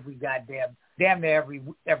time every damn near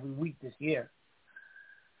every week this year.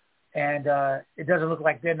 And it doesn't look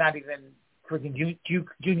like they're not even freaking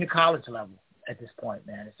junior college level at this point,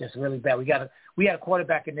 man. It's just really bad. We had a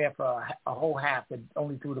quarterback in there for a whole half that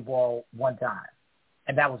only threw the ball one time,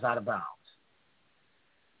 and that was out of bounds.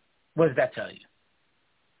 What does that tell you?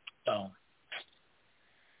 So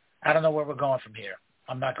I don't know where we're going from here.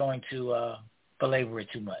 I'm not going to belabor it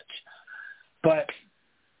too much. But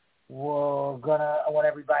I want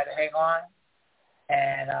everybody to hang on.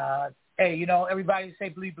 And, hey, everybody say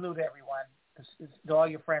bleed blue to everyone. To all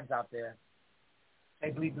your friends out there.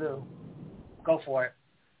 Say bleed blue. Go for it.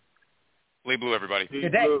 Bleed blue, everybody.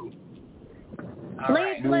 Bleed blue. All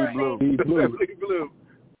right. Bleed blue. Bleed blue. Bleed blue.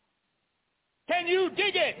 Can you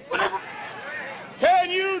dig it? Can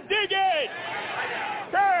you dig it?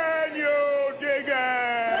 Can you dig it?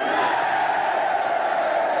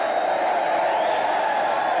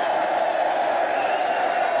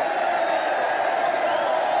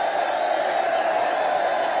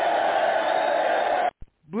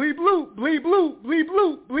 Bleed blue, bleed blue, bleed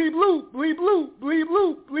blue, bleed blue, bleed blue, bleed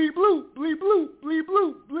blue, bleed blue, bleed blue, bleed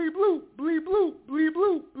blue, bleed blue, bleed blue, bleed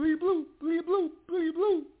blue, bleed blue, bleed blue, bleed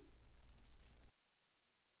blue.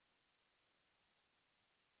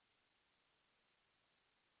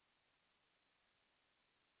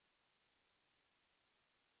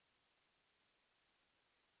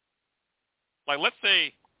 Like, let's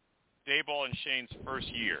say Daboll and Shane's first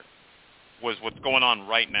year was what's going on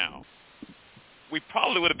right now. We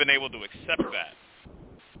probably would have been able to accept that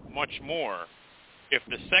much more if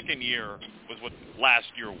the second year was what last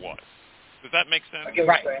year was. Does that make sense? You're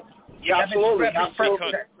right. Yeah, absolutely.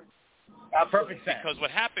 Perfect sense. Because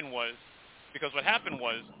what happened was because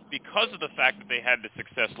of the fact that they had the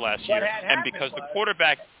success last year, and because the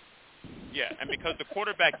quarterback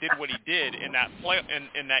did what he did in that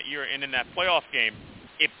year and in that playoff game,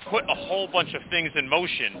 it put a whole bunch of things in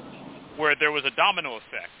motion where there was a domino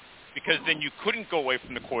effect. Because then you couldn't go away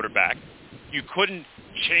from the quarterback. You couldn't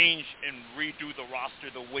change and redo the roster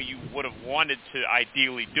the way you would have wanted to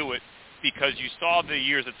ideally do it because you saw the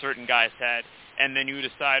years that certain guys had, and then you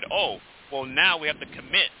decide, now we have to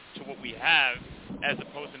commit to what we have as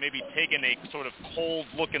opposed to maybe taking a sort of cold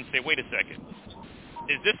look and say, wait a second,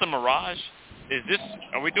 is this a mirage?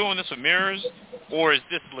 Are we doing this with mirrors, or is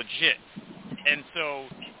this legit? And so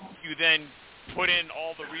you then put in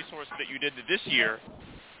all the resources that you did this year.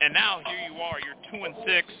 And now here you are, you're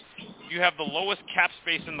 2-6. You have the lowest cap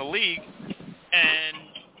space in the league, and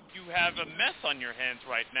you have a mess on your hands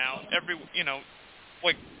right now.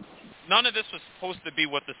 None of this was supposed to be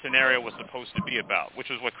what the scenario was supposed to be about, which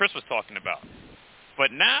was what Chris was talking about. But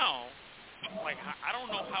now, I don't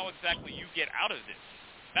know how exactly you get out of this.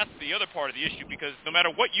 That's the other part of the issue, because no matter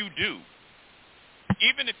what you do,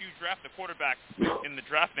 even if you draft a quarterback in the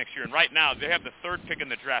draft next year, and right now they have the third pick in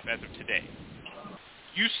the draft as of today,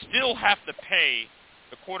 you still have to pay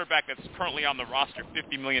the quarterback that's currently on the roster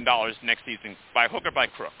 $50 million next season by hook or by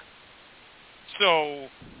crook. So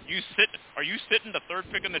are you sitting the third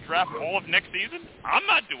pick in the draft all of next season? I'm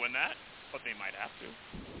not doing that, but they might have to.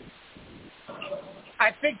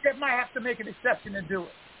 I think they might have to make an exception and do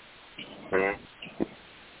it.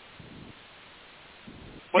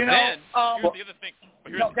 But here's the other thing.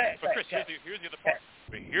 Chris, here's the other part.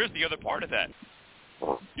 Here's the other part of that.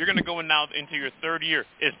 You're going to go in now into your third year.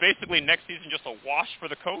 Is basically next season just a wash for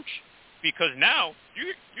the coach? Because now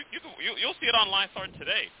you'll see it online starting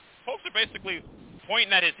today. Folks are basically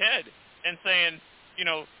pointing at his head and saying,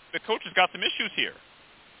 the coach has got some issues here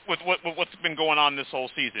with what's been going on this whole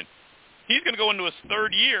season. He's going to go into his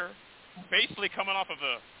third year, basically coming off of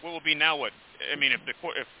what will be now what? I mean, if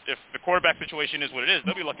the quarterback situation is what it is,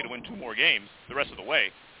 they'll be lucky to win 2 more games the rest of the way.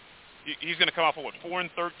 He's going to come off of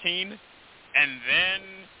 4-13. And then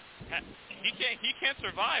he can't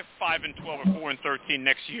survive 5-12 or 4-13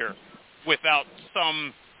 next year without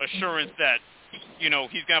some assurance that he's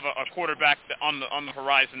going to have a quarterback on the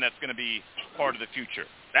horizon that's going to be part of the future.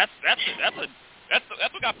 That's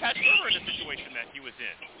what got Pat Shurmur in the situation that he was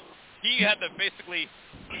in. He had to basically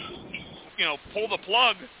pull the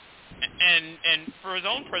plug and for his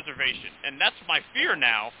own preservation. And that's my fear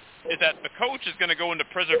now, is that the coach is going to go into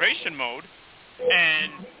preservation mode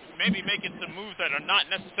and maybe making some moves that are not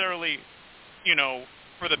necessarily,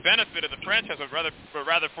 for the benefit of the franchise, but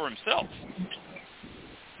rather for himself.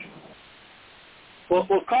 Well,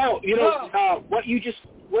 Carl, Carl, you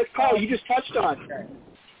just touched on.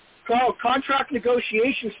 Carl, contract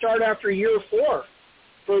negotiations start after year 4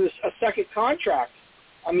 for a second contract.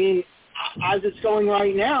 I mean, as it's going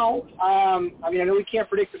right now, I know we can't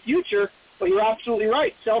predict the future, but you're absolutely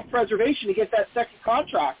right. Self-preservation to get that second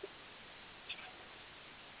contract.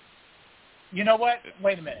 You know what?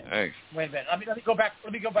 Wait a minute. Hey. Wait a minute. Let me go back.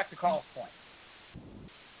 Let me go back to Carl's point.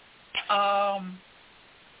 I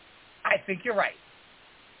think you're right.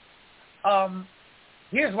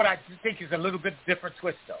 Here's what I think is a little bit different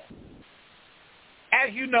twist, though.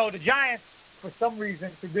 As you know, the Giants, for some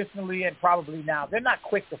reason, traditionally and probably now, they're not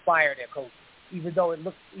quick to fire their coaches. Even though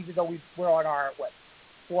we're on our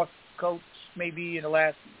 4th coach maybe in the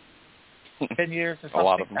last 10 years or something. A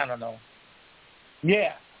lot of them. I don't know.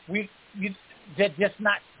 Yeah, they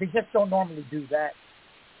just don't normally do that.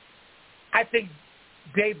 I think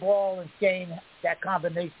Daboll and Shane, that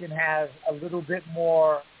combination has a little bit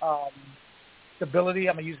more stability.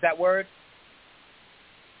 I'm going to use that word.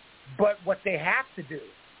 But what they have to do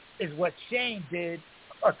is what Shane did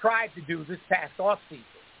or tried to do this past offseason,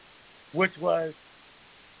 which was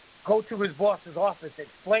go to his boss's office,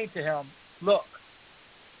 explain to him, look,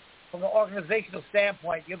 from an organizational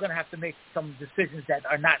standpoint, you're going to have to make some decisions that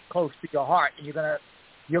are not close to your heart, and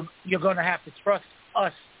you're going to have to trust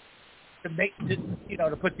us to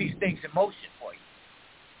put these things in motion for you.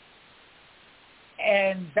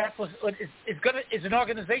 And that's what it's an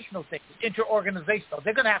organizational thing, it's interorganizational.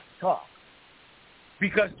 They're going to have to talk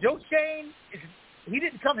because Joe Shane he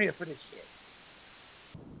didn't come here for this shit.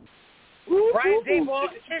 Brian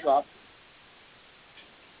Daboll,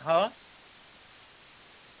 huh?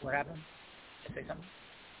 What happened? Did I say something?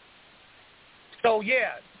 So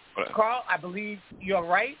yeah, Carl, I believe you're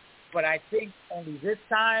right, but I think only this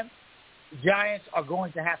time the Giants are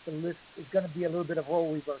going to have to listen. It's going to be a little bit of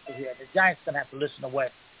role reversal here. The Giants are going to have to listen to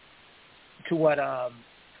what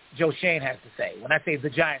Joe Shane has to say. When I say the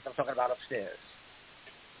Giants, I'm talking about upstairs.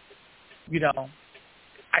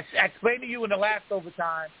 I explained to you in the last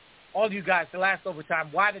overtime, all you guys, the last overtime,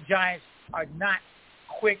 why the Giants are not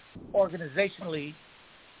quick organizationally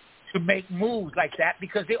to make moves like that,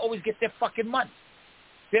 because they always get their fucking money.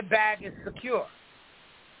 Their bag is secure.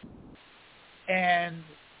 And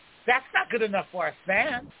that's not good enough for us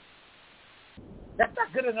fans. That's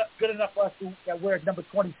not good enough for us that wear number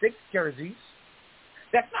 26 jerseys.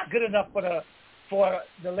 That's not good enough for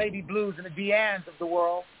the Lady Blues and the Deannes of the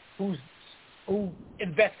world who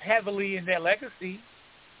invest heavily in their legacy.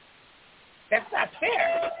 That's not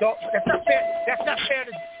fair. That's not fair. That's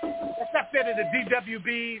not fair to the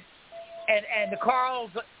DWBs and the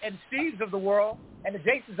Carls and Steves of the world and the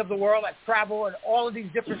Jasons of the world that travel in all of these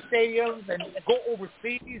different stadiums and go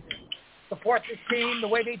overseas and support this team the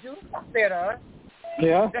way they do. It's not fair to us.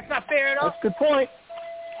 Yeah. That's not fair at all. That's a good point.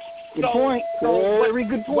 Good point. Very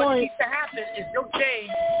good point. What needs to happen is Joe Shane,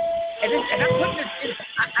 and I'm putting this in.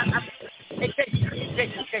 Hey,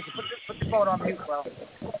 Casey, put the phone on mute, bro.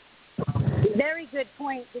 Very good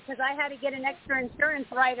point, because I had to get an extra insurance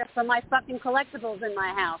rider for my fucking collectibles in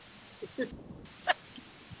my house.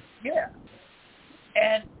 Yeah.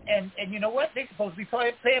 And you know what? They're supposed to be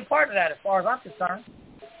playing part of that as far as I'm concerned.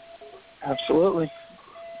 Absolutely.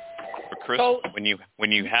 But Chris,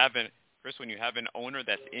 when you have an owner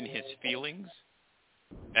that's in his feelings,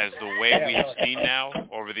 as the way we've seen now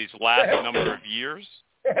over these last number of years,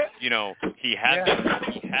 he had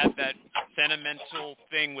that sentimental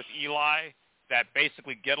thing with Eli that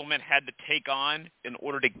basically Gettleman had to take on in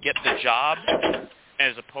order to get the job,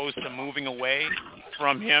 as opposed to moving away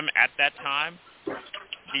from him at that time.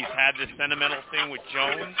 He's had this sentimental thing with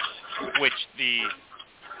Jones, which the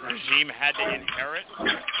regime had to inherit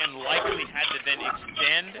and likely had to then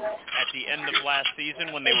extend at the end of last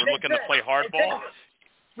season when they were looking to play hardball.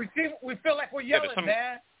 We feel like we're yelling,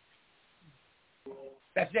 man.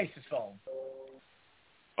 That's Jason's phone.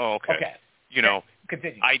 Oh, okay.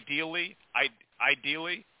 Continue. Ideally,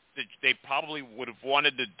 they probably would have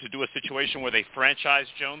wanted to do a situation where they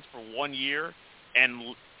franchised Jones for 1 year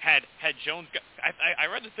and had Jones. I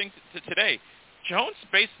read the thing today. Jones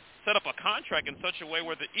set up a contract in such a way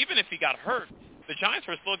where even if he got hurt, the Giants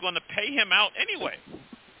were still going to pay him out anyway.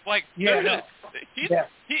 Like, he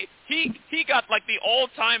got like the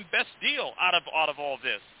all-time best deal out of all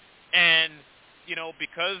this, and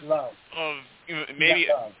because of maybe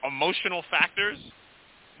emotional factors,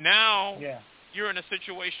 now you're in a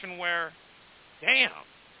situation where, damn,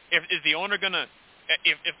 is the owner gonna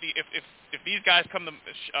if these guys come to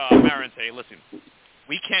Mara and say, listen,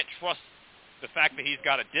 We can't trust the fact that he's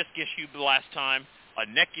got a disc issue the last time,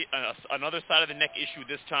 another side of the neck issue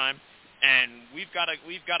this time, and we've got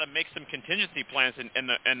to make some contingency plans.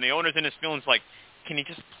 And the owner's in his feelings like, can he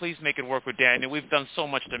just please make it work with Daniel? We've done so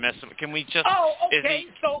much to mess him. Can we just? Oh, okay.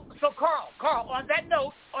 So Carl, on that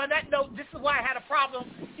note, this is why I had a problem.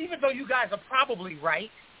 Even though you guys are probably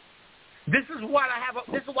right, this is why I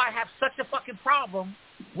have such a fucking problem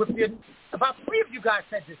with about 3 of you guys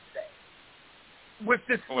said this today. With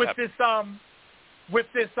this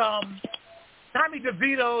Tommy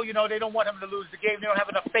DeVito, they don't want him to lose the game. They don't have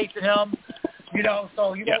enough faith in him,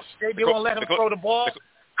 so they won't let him throw the ball.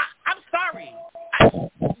 I'm sorry.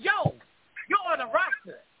 You're on a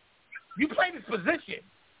roster. You play this position.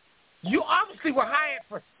 You obviously were hired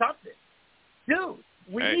for something. Dude,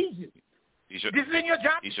 we need you. This is in your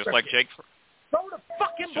job He's just like Jake. Throw the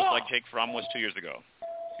fucking ball. Just like Jake Fromm was 2 years ago.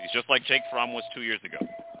 He's just like Jake Fromm was 2 years ago.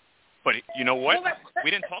 But you know what?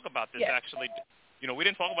 We didn't talk about this actually. We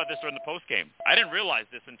didn't talk about this during the post game. I didn't realize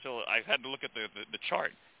this until I had to look at the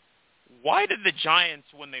chart. Why did the Giants,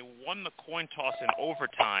 when they won the coin toss in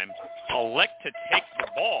overtime, elect to take the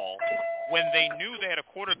ball when they knew they had a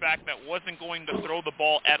quarterback that wasn't going to throw the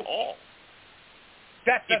ball at all?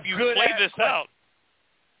 If you play this out,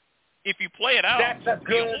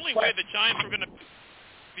 the only way the Giants were going to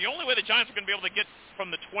be able to get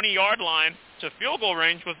from the 20-yard line to field goal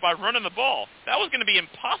range was by running the ball. That was going to be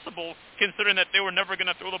impossible considering that they were never going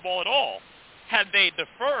to throw the ball at all. Had they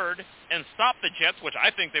deferred and stopped the Jets, which I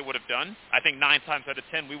think they would have done, I think 9 times out of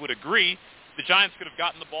 10 we would agree, the Giants could have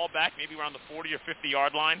gotten the ball back maybe around the 40 or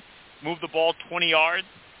 50-yard line, moved the ball 20 yards,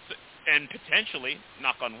 and potentially,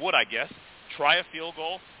 knock on wood I guess, try a field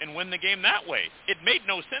goal and win the game that way. It made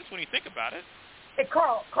no sense when you think about it. Hey,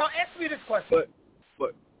 Carl, answer me this question.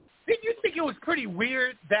 But didn't you think it was pretty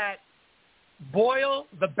weird that Boyle,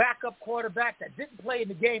 the backup quarterback that didn't play in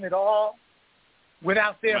the game at all, went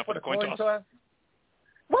out there for the coin toss?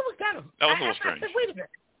 What was that? That was a little strange. I said, wait a minute.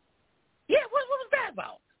 Yeah, what was that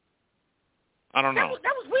about? I don't know.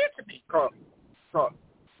 That was weird to me.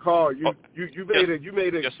 Carl,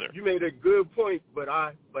 you made a good point, but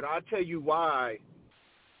I tell you why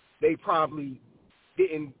they probably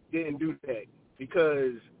didn't do that,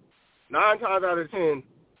 because 9 times out of 10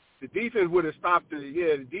 the defense would have stopped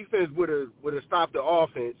the defense would have stopped the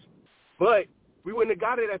offense, but we wouldn't have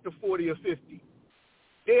got it at the 40 or 50.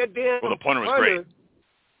 The punter was great.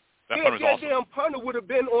 That punter was awesome. Damn punter would have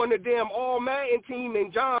been on the damn All-Madden team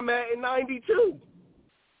in John Madden 92.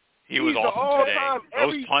 He was awesome today.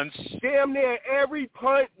 Those punts. Damn near every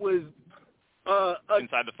punt was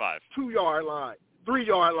inside the 5. 2-yard line,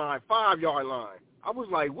 3-yard line, 5-yard line. I was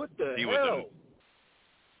like, what the hell?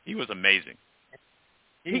 He was amazing.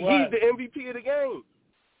 He's the MVP of the game.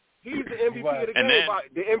 He's the MVP of the game,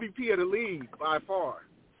 the MVP of the league by far.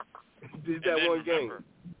 Did that one game.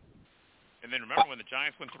 And then remember when the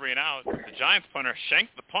Giants went 3 and out, the Giants punter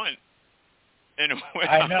shanked the punt and went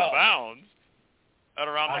out of bounds at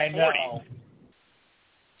around the 40.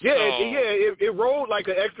 It rolled like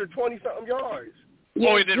an extra 20-something yards.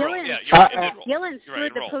 Yeah, it did roll. Yeah, Gillen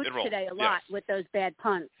screwed the pooch today a lot with those bad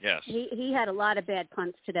punts. Yes. He had a lot of bad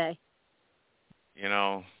punts today. Hey,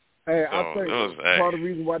 I think part of the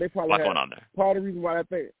reason why they probably had, part of the reason why I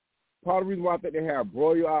think they have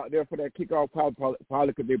Broyo out there for that kickoff probably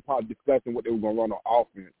because they probably discussing what they were going to run on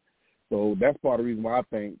offense. So that's part of the reason why I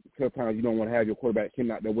think sometimes you don't want to have your quarterback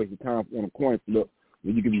sitting out there wasting time on a coin flip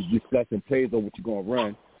when you can be discussing plays over what you're going to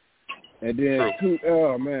run. And then,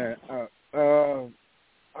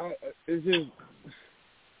 it's just,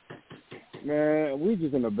 man, we're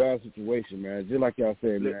just in a bad situation, man. Just like y'all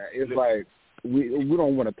said, man. It's like we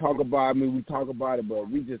don't want to talk about it. I mean, we talk about it,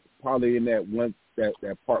 but we just probably in that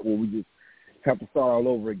part where we just have to start all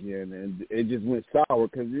over again. And it just went sour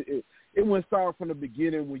because it went sour from the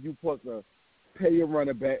beginning when you supposed to pay your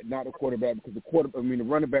running back, not the quarterback, because the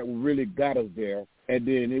running back really got us there. And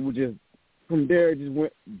then it was just, from there, it just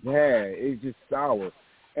went bad. It's just sour.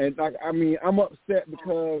 And, I'm upset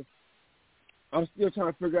because I'm still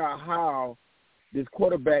trying to figure out how this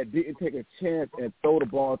quarterback didn't take a chance and throw the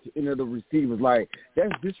ball to any of the receivers. Like,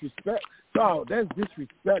 that's disrespect. Dog, that's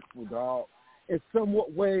disrespectful, dog. In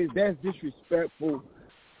somewhat ways, that's disrespectful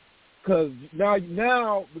because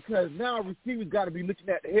now receivers got to be looking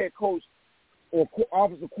at the head coach or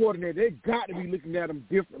offensive coordinator. They got to be looking at them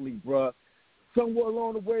differently, bruh. Somewhere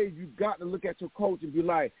along the way, you got to look at your coach and be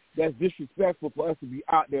like, that's disrespectful for us to be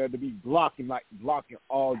out there to be blocking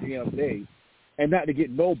all damn day and not to get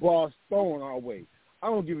no balls thrown our way. I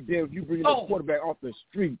don't give a damn if you bring the quarterback off the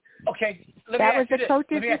street. Okay. That was the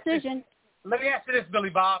coach's decision. Let me ask you this, Billy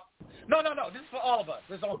Bob. No. This is for all of us.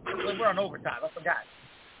 We're on overtime. I forgot.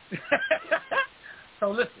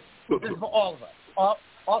 So listen, this is for all of us.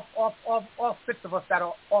 All 6 of us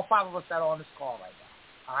all 5 of us that are on this call right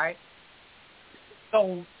now. All right.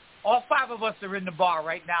 So all 5 of us are in the bar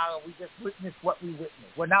right now, and we just witnessed what we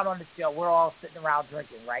witnessed. We're not on the show. We're all sitting around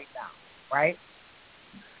drinking right now, right?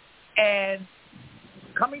 And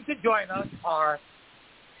coming to join us are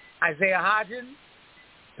Isaiah Hodgins,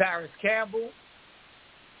 Paris Campbell,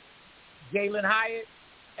 Jalen Hyatt,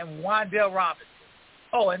 and Wandale Robinson.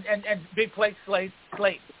 Oh, and Big Play Slate.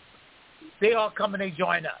 They all come and they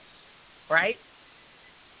join us, right?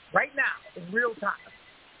 Right now, in real time,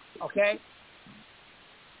 okay?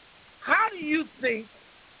 How do you think,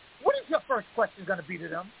 what is your first question going to be to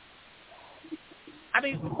them? I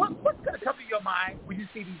mean, what's going to come to your mind when you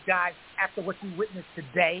see these guys after what you witnessed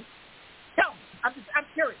today? Tell me. I'm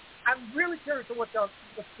curious. I'm really curious to what you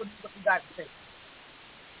guys think.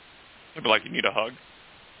 It'd be like, you need a hug.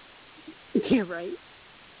 You're right.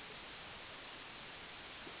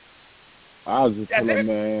 I was just telling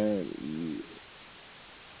man.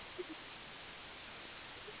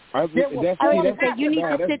 I was going to say, you need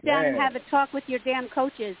to sit down and have a talk with your damn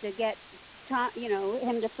coaches to get,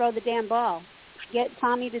 him to throw the damn ball. Get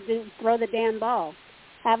Tommy to throw the damn ball.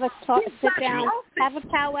 Have a talk, sit down, have a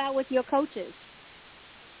powwow with your coaches.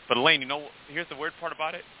 But Elaine, here's the weird part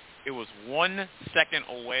about it. It was 1 second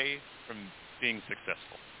away from being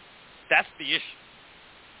successful. That's the issue.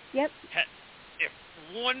 Yep. If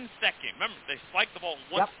 1 second, remember they spiked the ball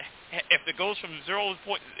once. Yep. If it goes from 0-0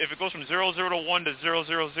 to 1 to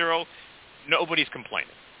 0-0-0, nobody's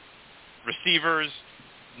complaining. Receivers,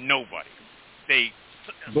 nobody. They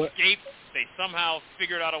escaped. They somehow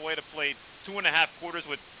figured out a way to play 2.5 quarters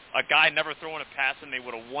with a guy never throwing a pass, and they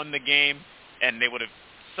would have won the game, and they would have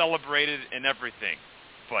celebrated and everything.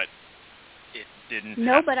 But it didn't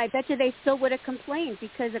happen. But I bet you they still would have complained,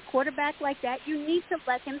 because a quarterback like that, you need to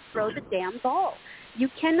let him throw the damn ball. You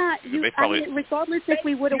cannot, regardless if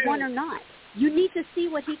we would have won or not, you need to see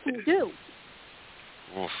what he can do.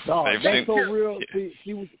 That's so real.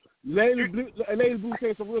 She was, Lady Blue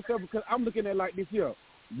saying some real stuff, because I'm looking at it like this here.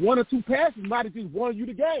 1 or 2 passes might have just won you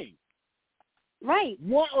the game. Right.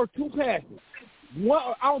 1 or 2 passes.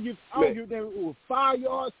 I don't give them it was 5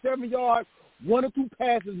 yards, 7 yards. 1 or 2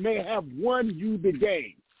 passes may have won you the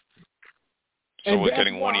game. So we're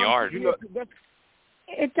getting 1 yard.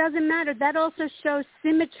 It doesn't matter. That also shows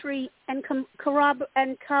symmetry and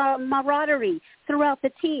camaraderie throughout the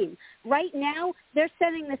team. Right now, they're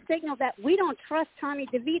sending the signal that we don't trust Tommy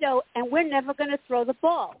DeVito and we're never going to throw the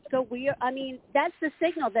ball. So that's the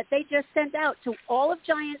signal that they just sent out to all of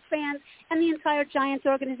Giants fans and the entire Giants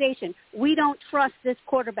organization. We don't trust this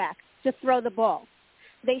quarterback to throw the ball.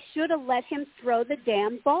 They should have let him throw the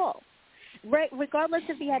damn ball, regardless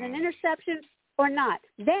if he had an interception or not.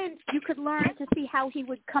 Then you could learn to see how he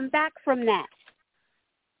would come back from that.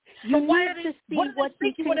 You need to see what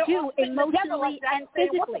he can do emotionally and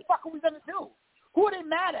physically. What the fuck are we going to do? Who are they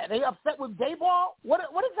mad at? Are they upset with Dayball? What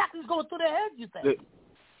exactly is going through their heads, you think?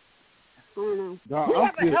 I don't know. We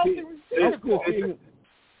have a healthy receiver corps.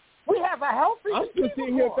 We have a healthy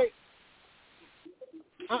receiver corps.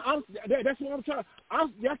 That's what I'm trying. I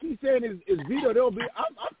keep saying is Vito.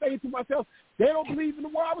 I'm saying to myself, they don't believe in the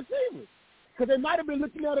wide receivers, because they might have been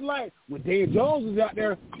looking at it like when Dan Jones was out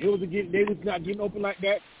there, they was not getting open like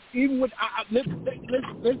that. Even with let's put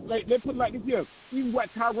it like this here. Even with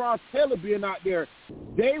Tyrod Taylor being out there,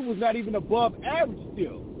 they was not even above average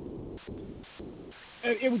still.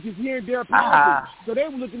 And it was just here and there passes. So they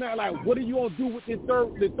were looking at it like, what are you gonna do with the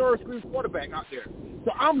third string quarterback out there?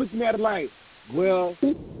 So I'm looking at it like, well,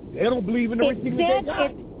 they don't believe in the receivers they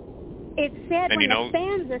got. It's sad when the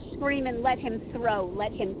fans are screaming, let him throw.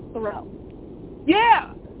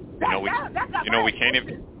 Yeah.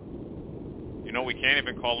 We can't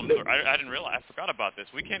even call him. I didn't realize. I forgot about this.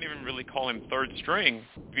 We can't even really call him third string,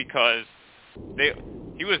 because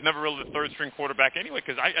he was never really the third string quarterback anyway.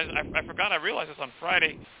 Because I forgot. I realized this on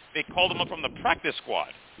Friday. They called him up from the practice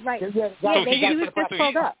squad. Right. He was just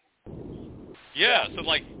called up. Yeah. So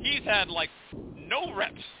he's had no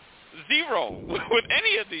reps, 0 with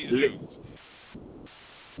any of these dudes.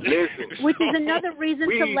 Listen. Which is another reason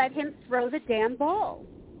to let him throw the damn ball.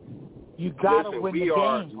 You gotta win the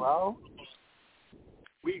game, bro.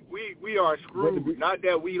 We are screwed. Not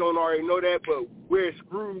that we don't already know that, but we're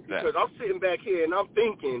screwed because I'm sitting back here and I'm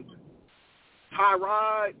thinking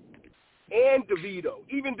Tyrod and DeVito,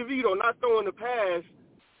 even DeVito not throwing the pass,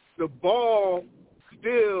 the ball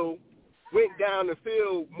still went down the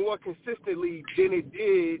field more consistently than it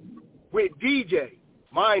did with DJ,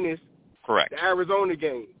 minus correct the Arizona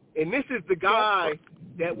game. And this is the guy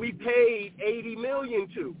that we paid $80 million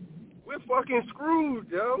to. We're fucking screwed,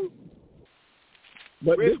 yo.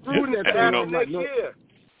 But we're screwed in the next year.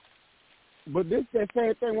 But this that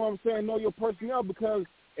same thing what I'm saying, know your personnel, because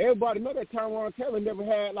everybody know that Tyrod Taylor never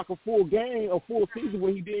had like a full game or full season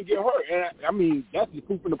when he didn't get hurt. And I mean, that's the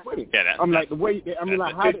proof in the pudding. Yeah, I'm like the way. I mean,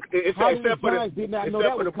 like how the Giants did not know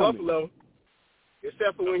that was coming. Buffalo.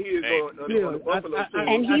 Except for when he is on the Buffalo team.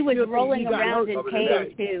 And he was rolling around in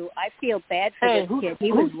pain, too. I feel bad for this kid.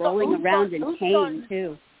 He was rolling around in pain,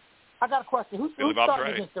 too. I got a question. Who's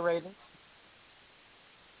starting against the Ravens?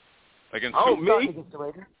 Me? Against the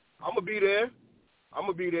Ravens? I'm going to be there. Right I'm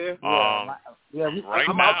going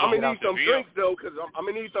to need some drinks, though, because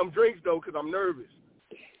I'm nervous.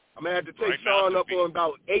 I'm going to have to take Sean up on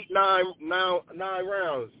about 9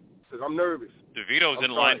 rounds because I'm nervous. DeVito's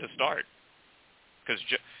in line to start. Because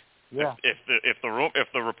if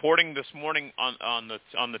the reporting this morning on the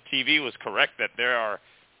TV was correct that there are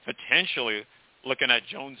potentially looking at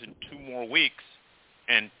Jones in 2 more weeks,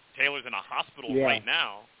 and Taylor's in a hospital right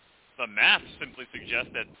now, the math simply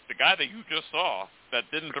suggests that the guy that you just saw that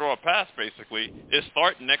didn't throw a pass basically is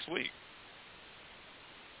starting next week.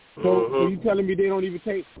 So you telling me they don't even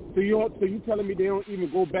take? So you telling me they don't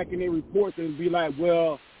even go back in their reports and be like,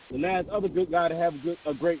 well, the last other good guy to have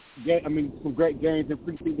a great game, I mean, some great games in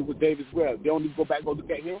preseason was Davis Webb. They don't need to go back and look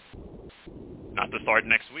at him? Not to start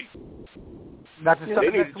next week. They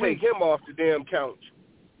need to take him off the damn couch.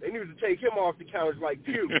 They need to take him off the couch like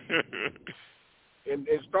Pew and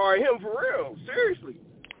start him for real. Seriously.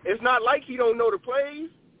 It's not like he don't know the plays.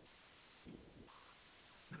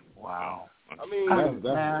 Wow. I mean,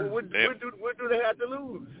 what do they have to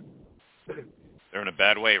lose? They're in a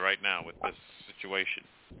bad way right now with this situation.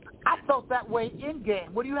 I felt that way in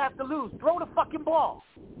game. What do you have to lose? Throw the fucking ball.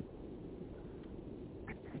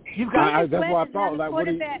 You got that's what I thought. Like,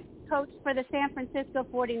 quarterback coach for the San Francisco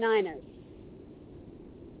 49ers.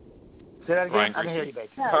 Say that again. I can hear you, baby.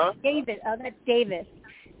 No, David. Oh, that's Davis.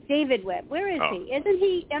 David Webb. Where is he? Isn't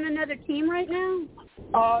he on another team right now?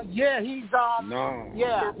 Yeah, he's no.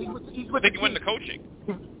 Yeah, he's with I think he went to coaching.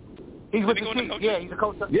 He's with the team. Yeah, he's a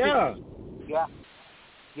coach. Yeah.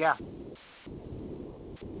 Yeah.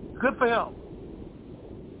 Good for him.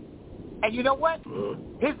 And you know what?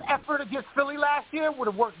 His effort against Philly last year would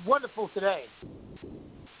have worked wonderful today.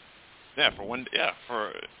 Yeah, for one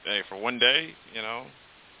day, you know.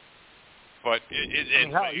 But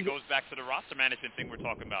it goes back to the roster management thing we're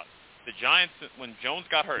talking about. The Giants, when Jones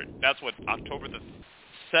got hurt, that's what, October the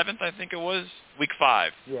 7th, I think it was, week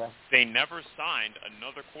 5. Yeah. They never signed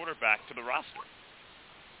another quarterback to the roster.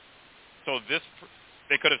 So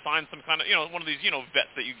they could have signed some kind of, one of these, vets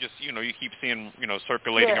that you just, you keep seeing,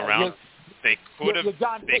 circulating around. They could have, they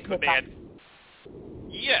had,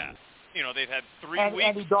 they've had 3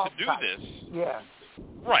 weeks to do this. Yeah.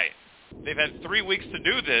 Right. They've had 3 weeks to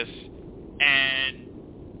do this and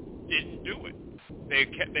didn't do it.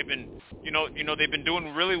 They've been, they've been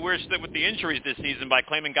doing really weird stuff with the injuries this season by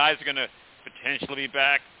claiming guys are going to potentially be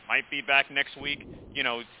back, might be back next week.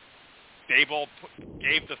 Daboll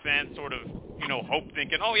gave the fans sort of, hope,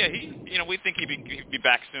 thinking, oh yeah, we think he'd be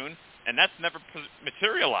back soon, and that's never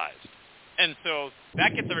materialized. And so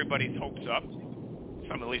that gets everybody's hopes up,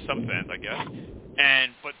 at least some fans, I guess.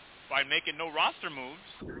 But by making no roster moves,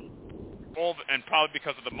 and probably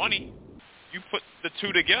because of the money, you put the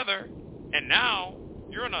two together, and now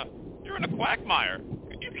you're in a quagmire.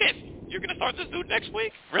 You're going to start this dude next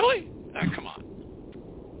week? Really? Come on.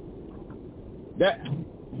 That's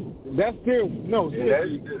still no.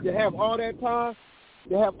 Seriously, to have all that time,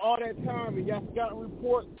 and y'all scouting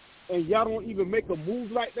report, and y'all don't even make a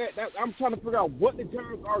move like that. I'm trying to figure out what the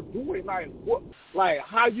Giants are doing. Like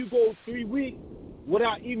how you go 3 weeks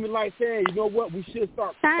without even saying, you know what, we should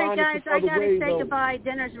start. Sorry, guys, I gotta say though. goodbye.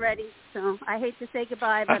 Dinner's ready. So I hate to say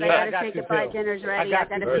goodbye, but I gotta say goodbye. Dinner's ready. I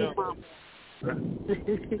gotta feed Mom.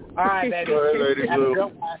 All right, baby.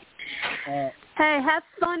 Hey, have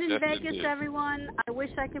fun in Vegas, everyone. I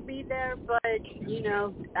wish I could be there, but, I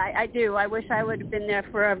do. I wish I would have been there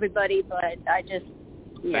for everybody, but I just,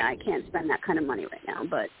 I can't spend that kind of money right now.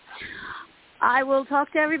 But I will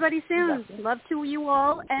talk to everybody soon. Love to you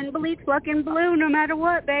all, and bleed fucking blue no matter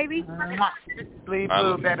what, baby. Bleed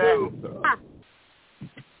blue, baby.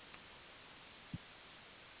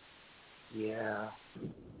 Yeah.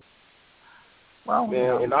 Well,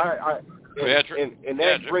 man, and right.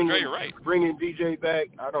 Bringing DJ back,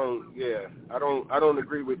 I don't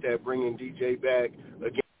agree with that. Bringing DJ back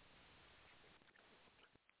again.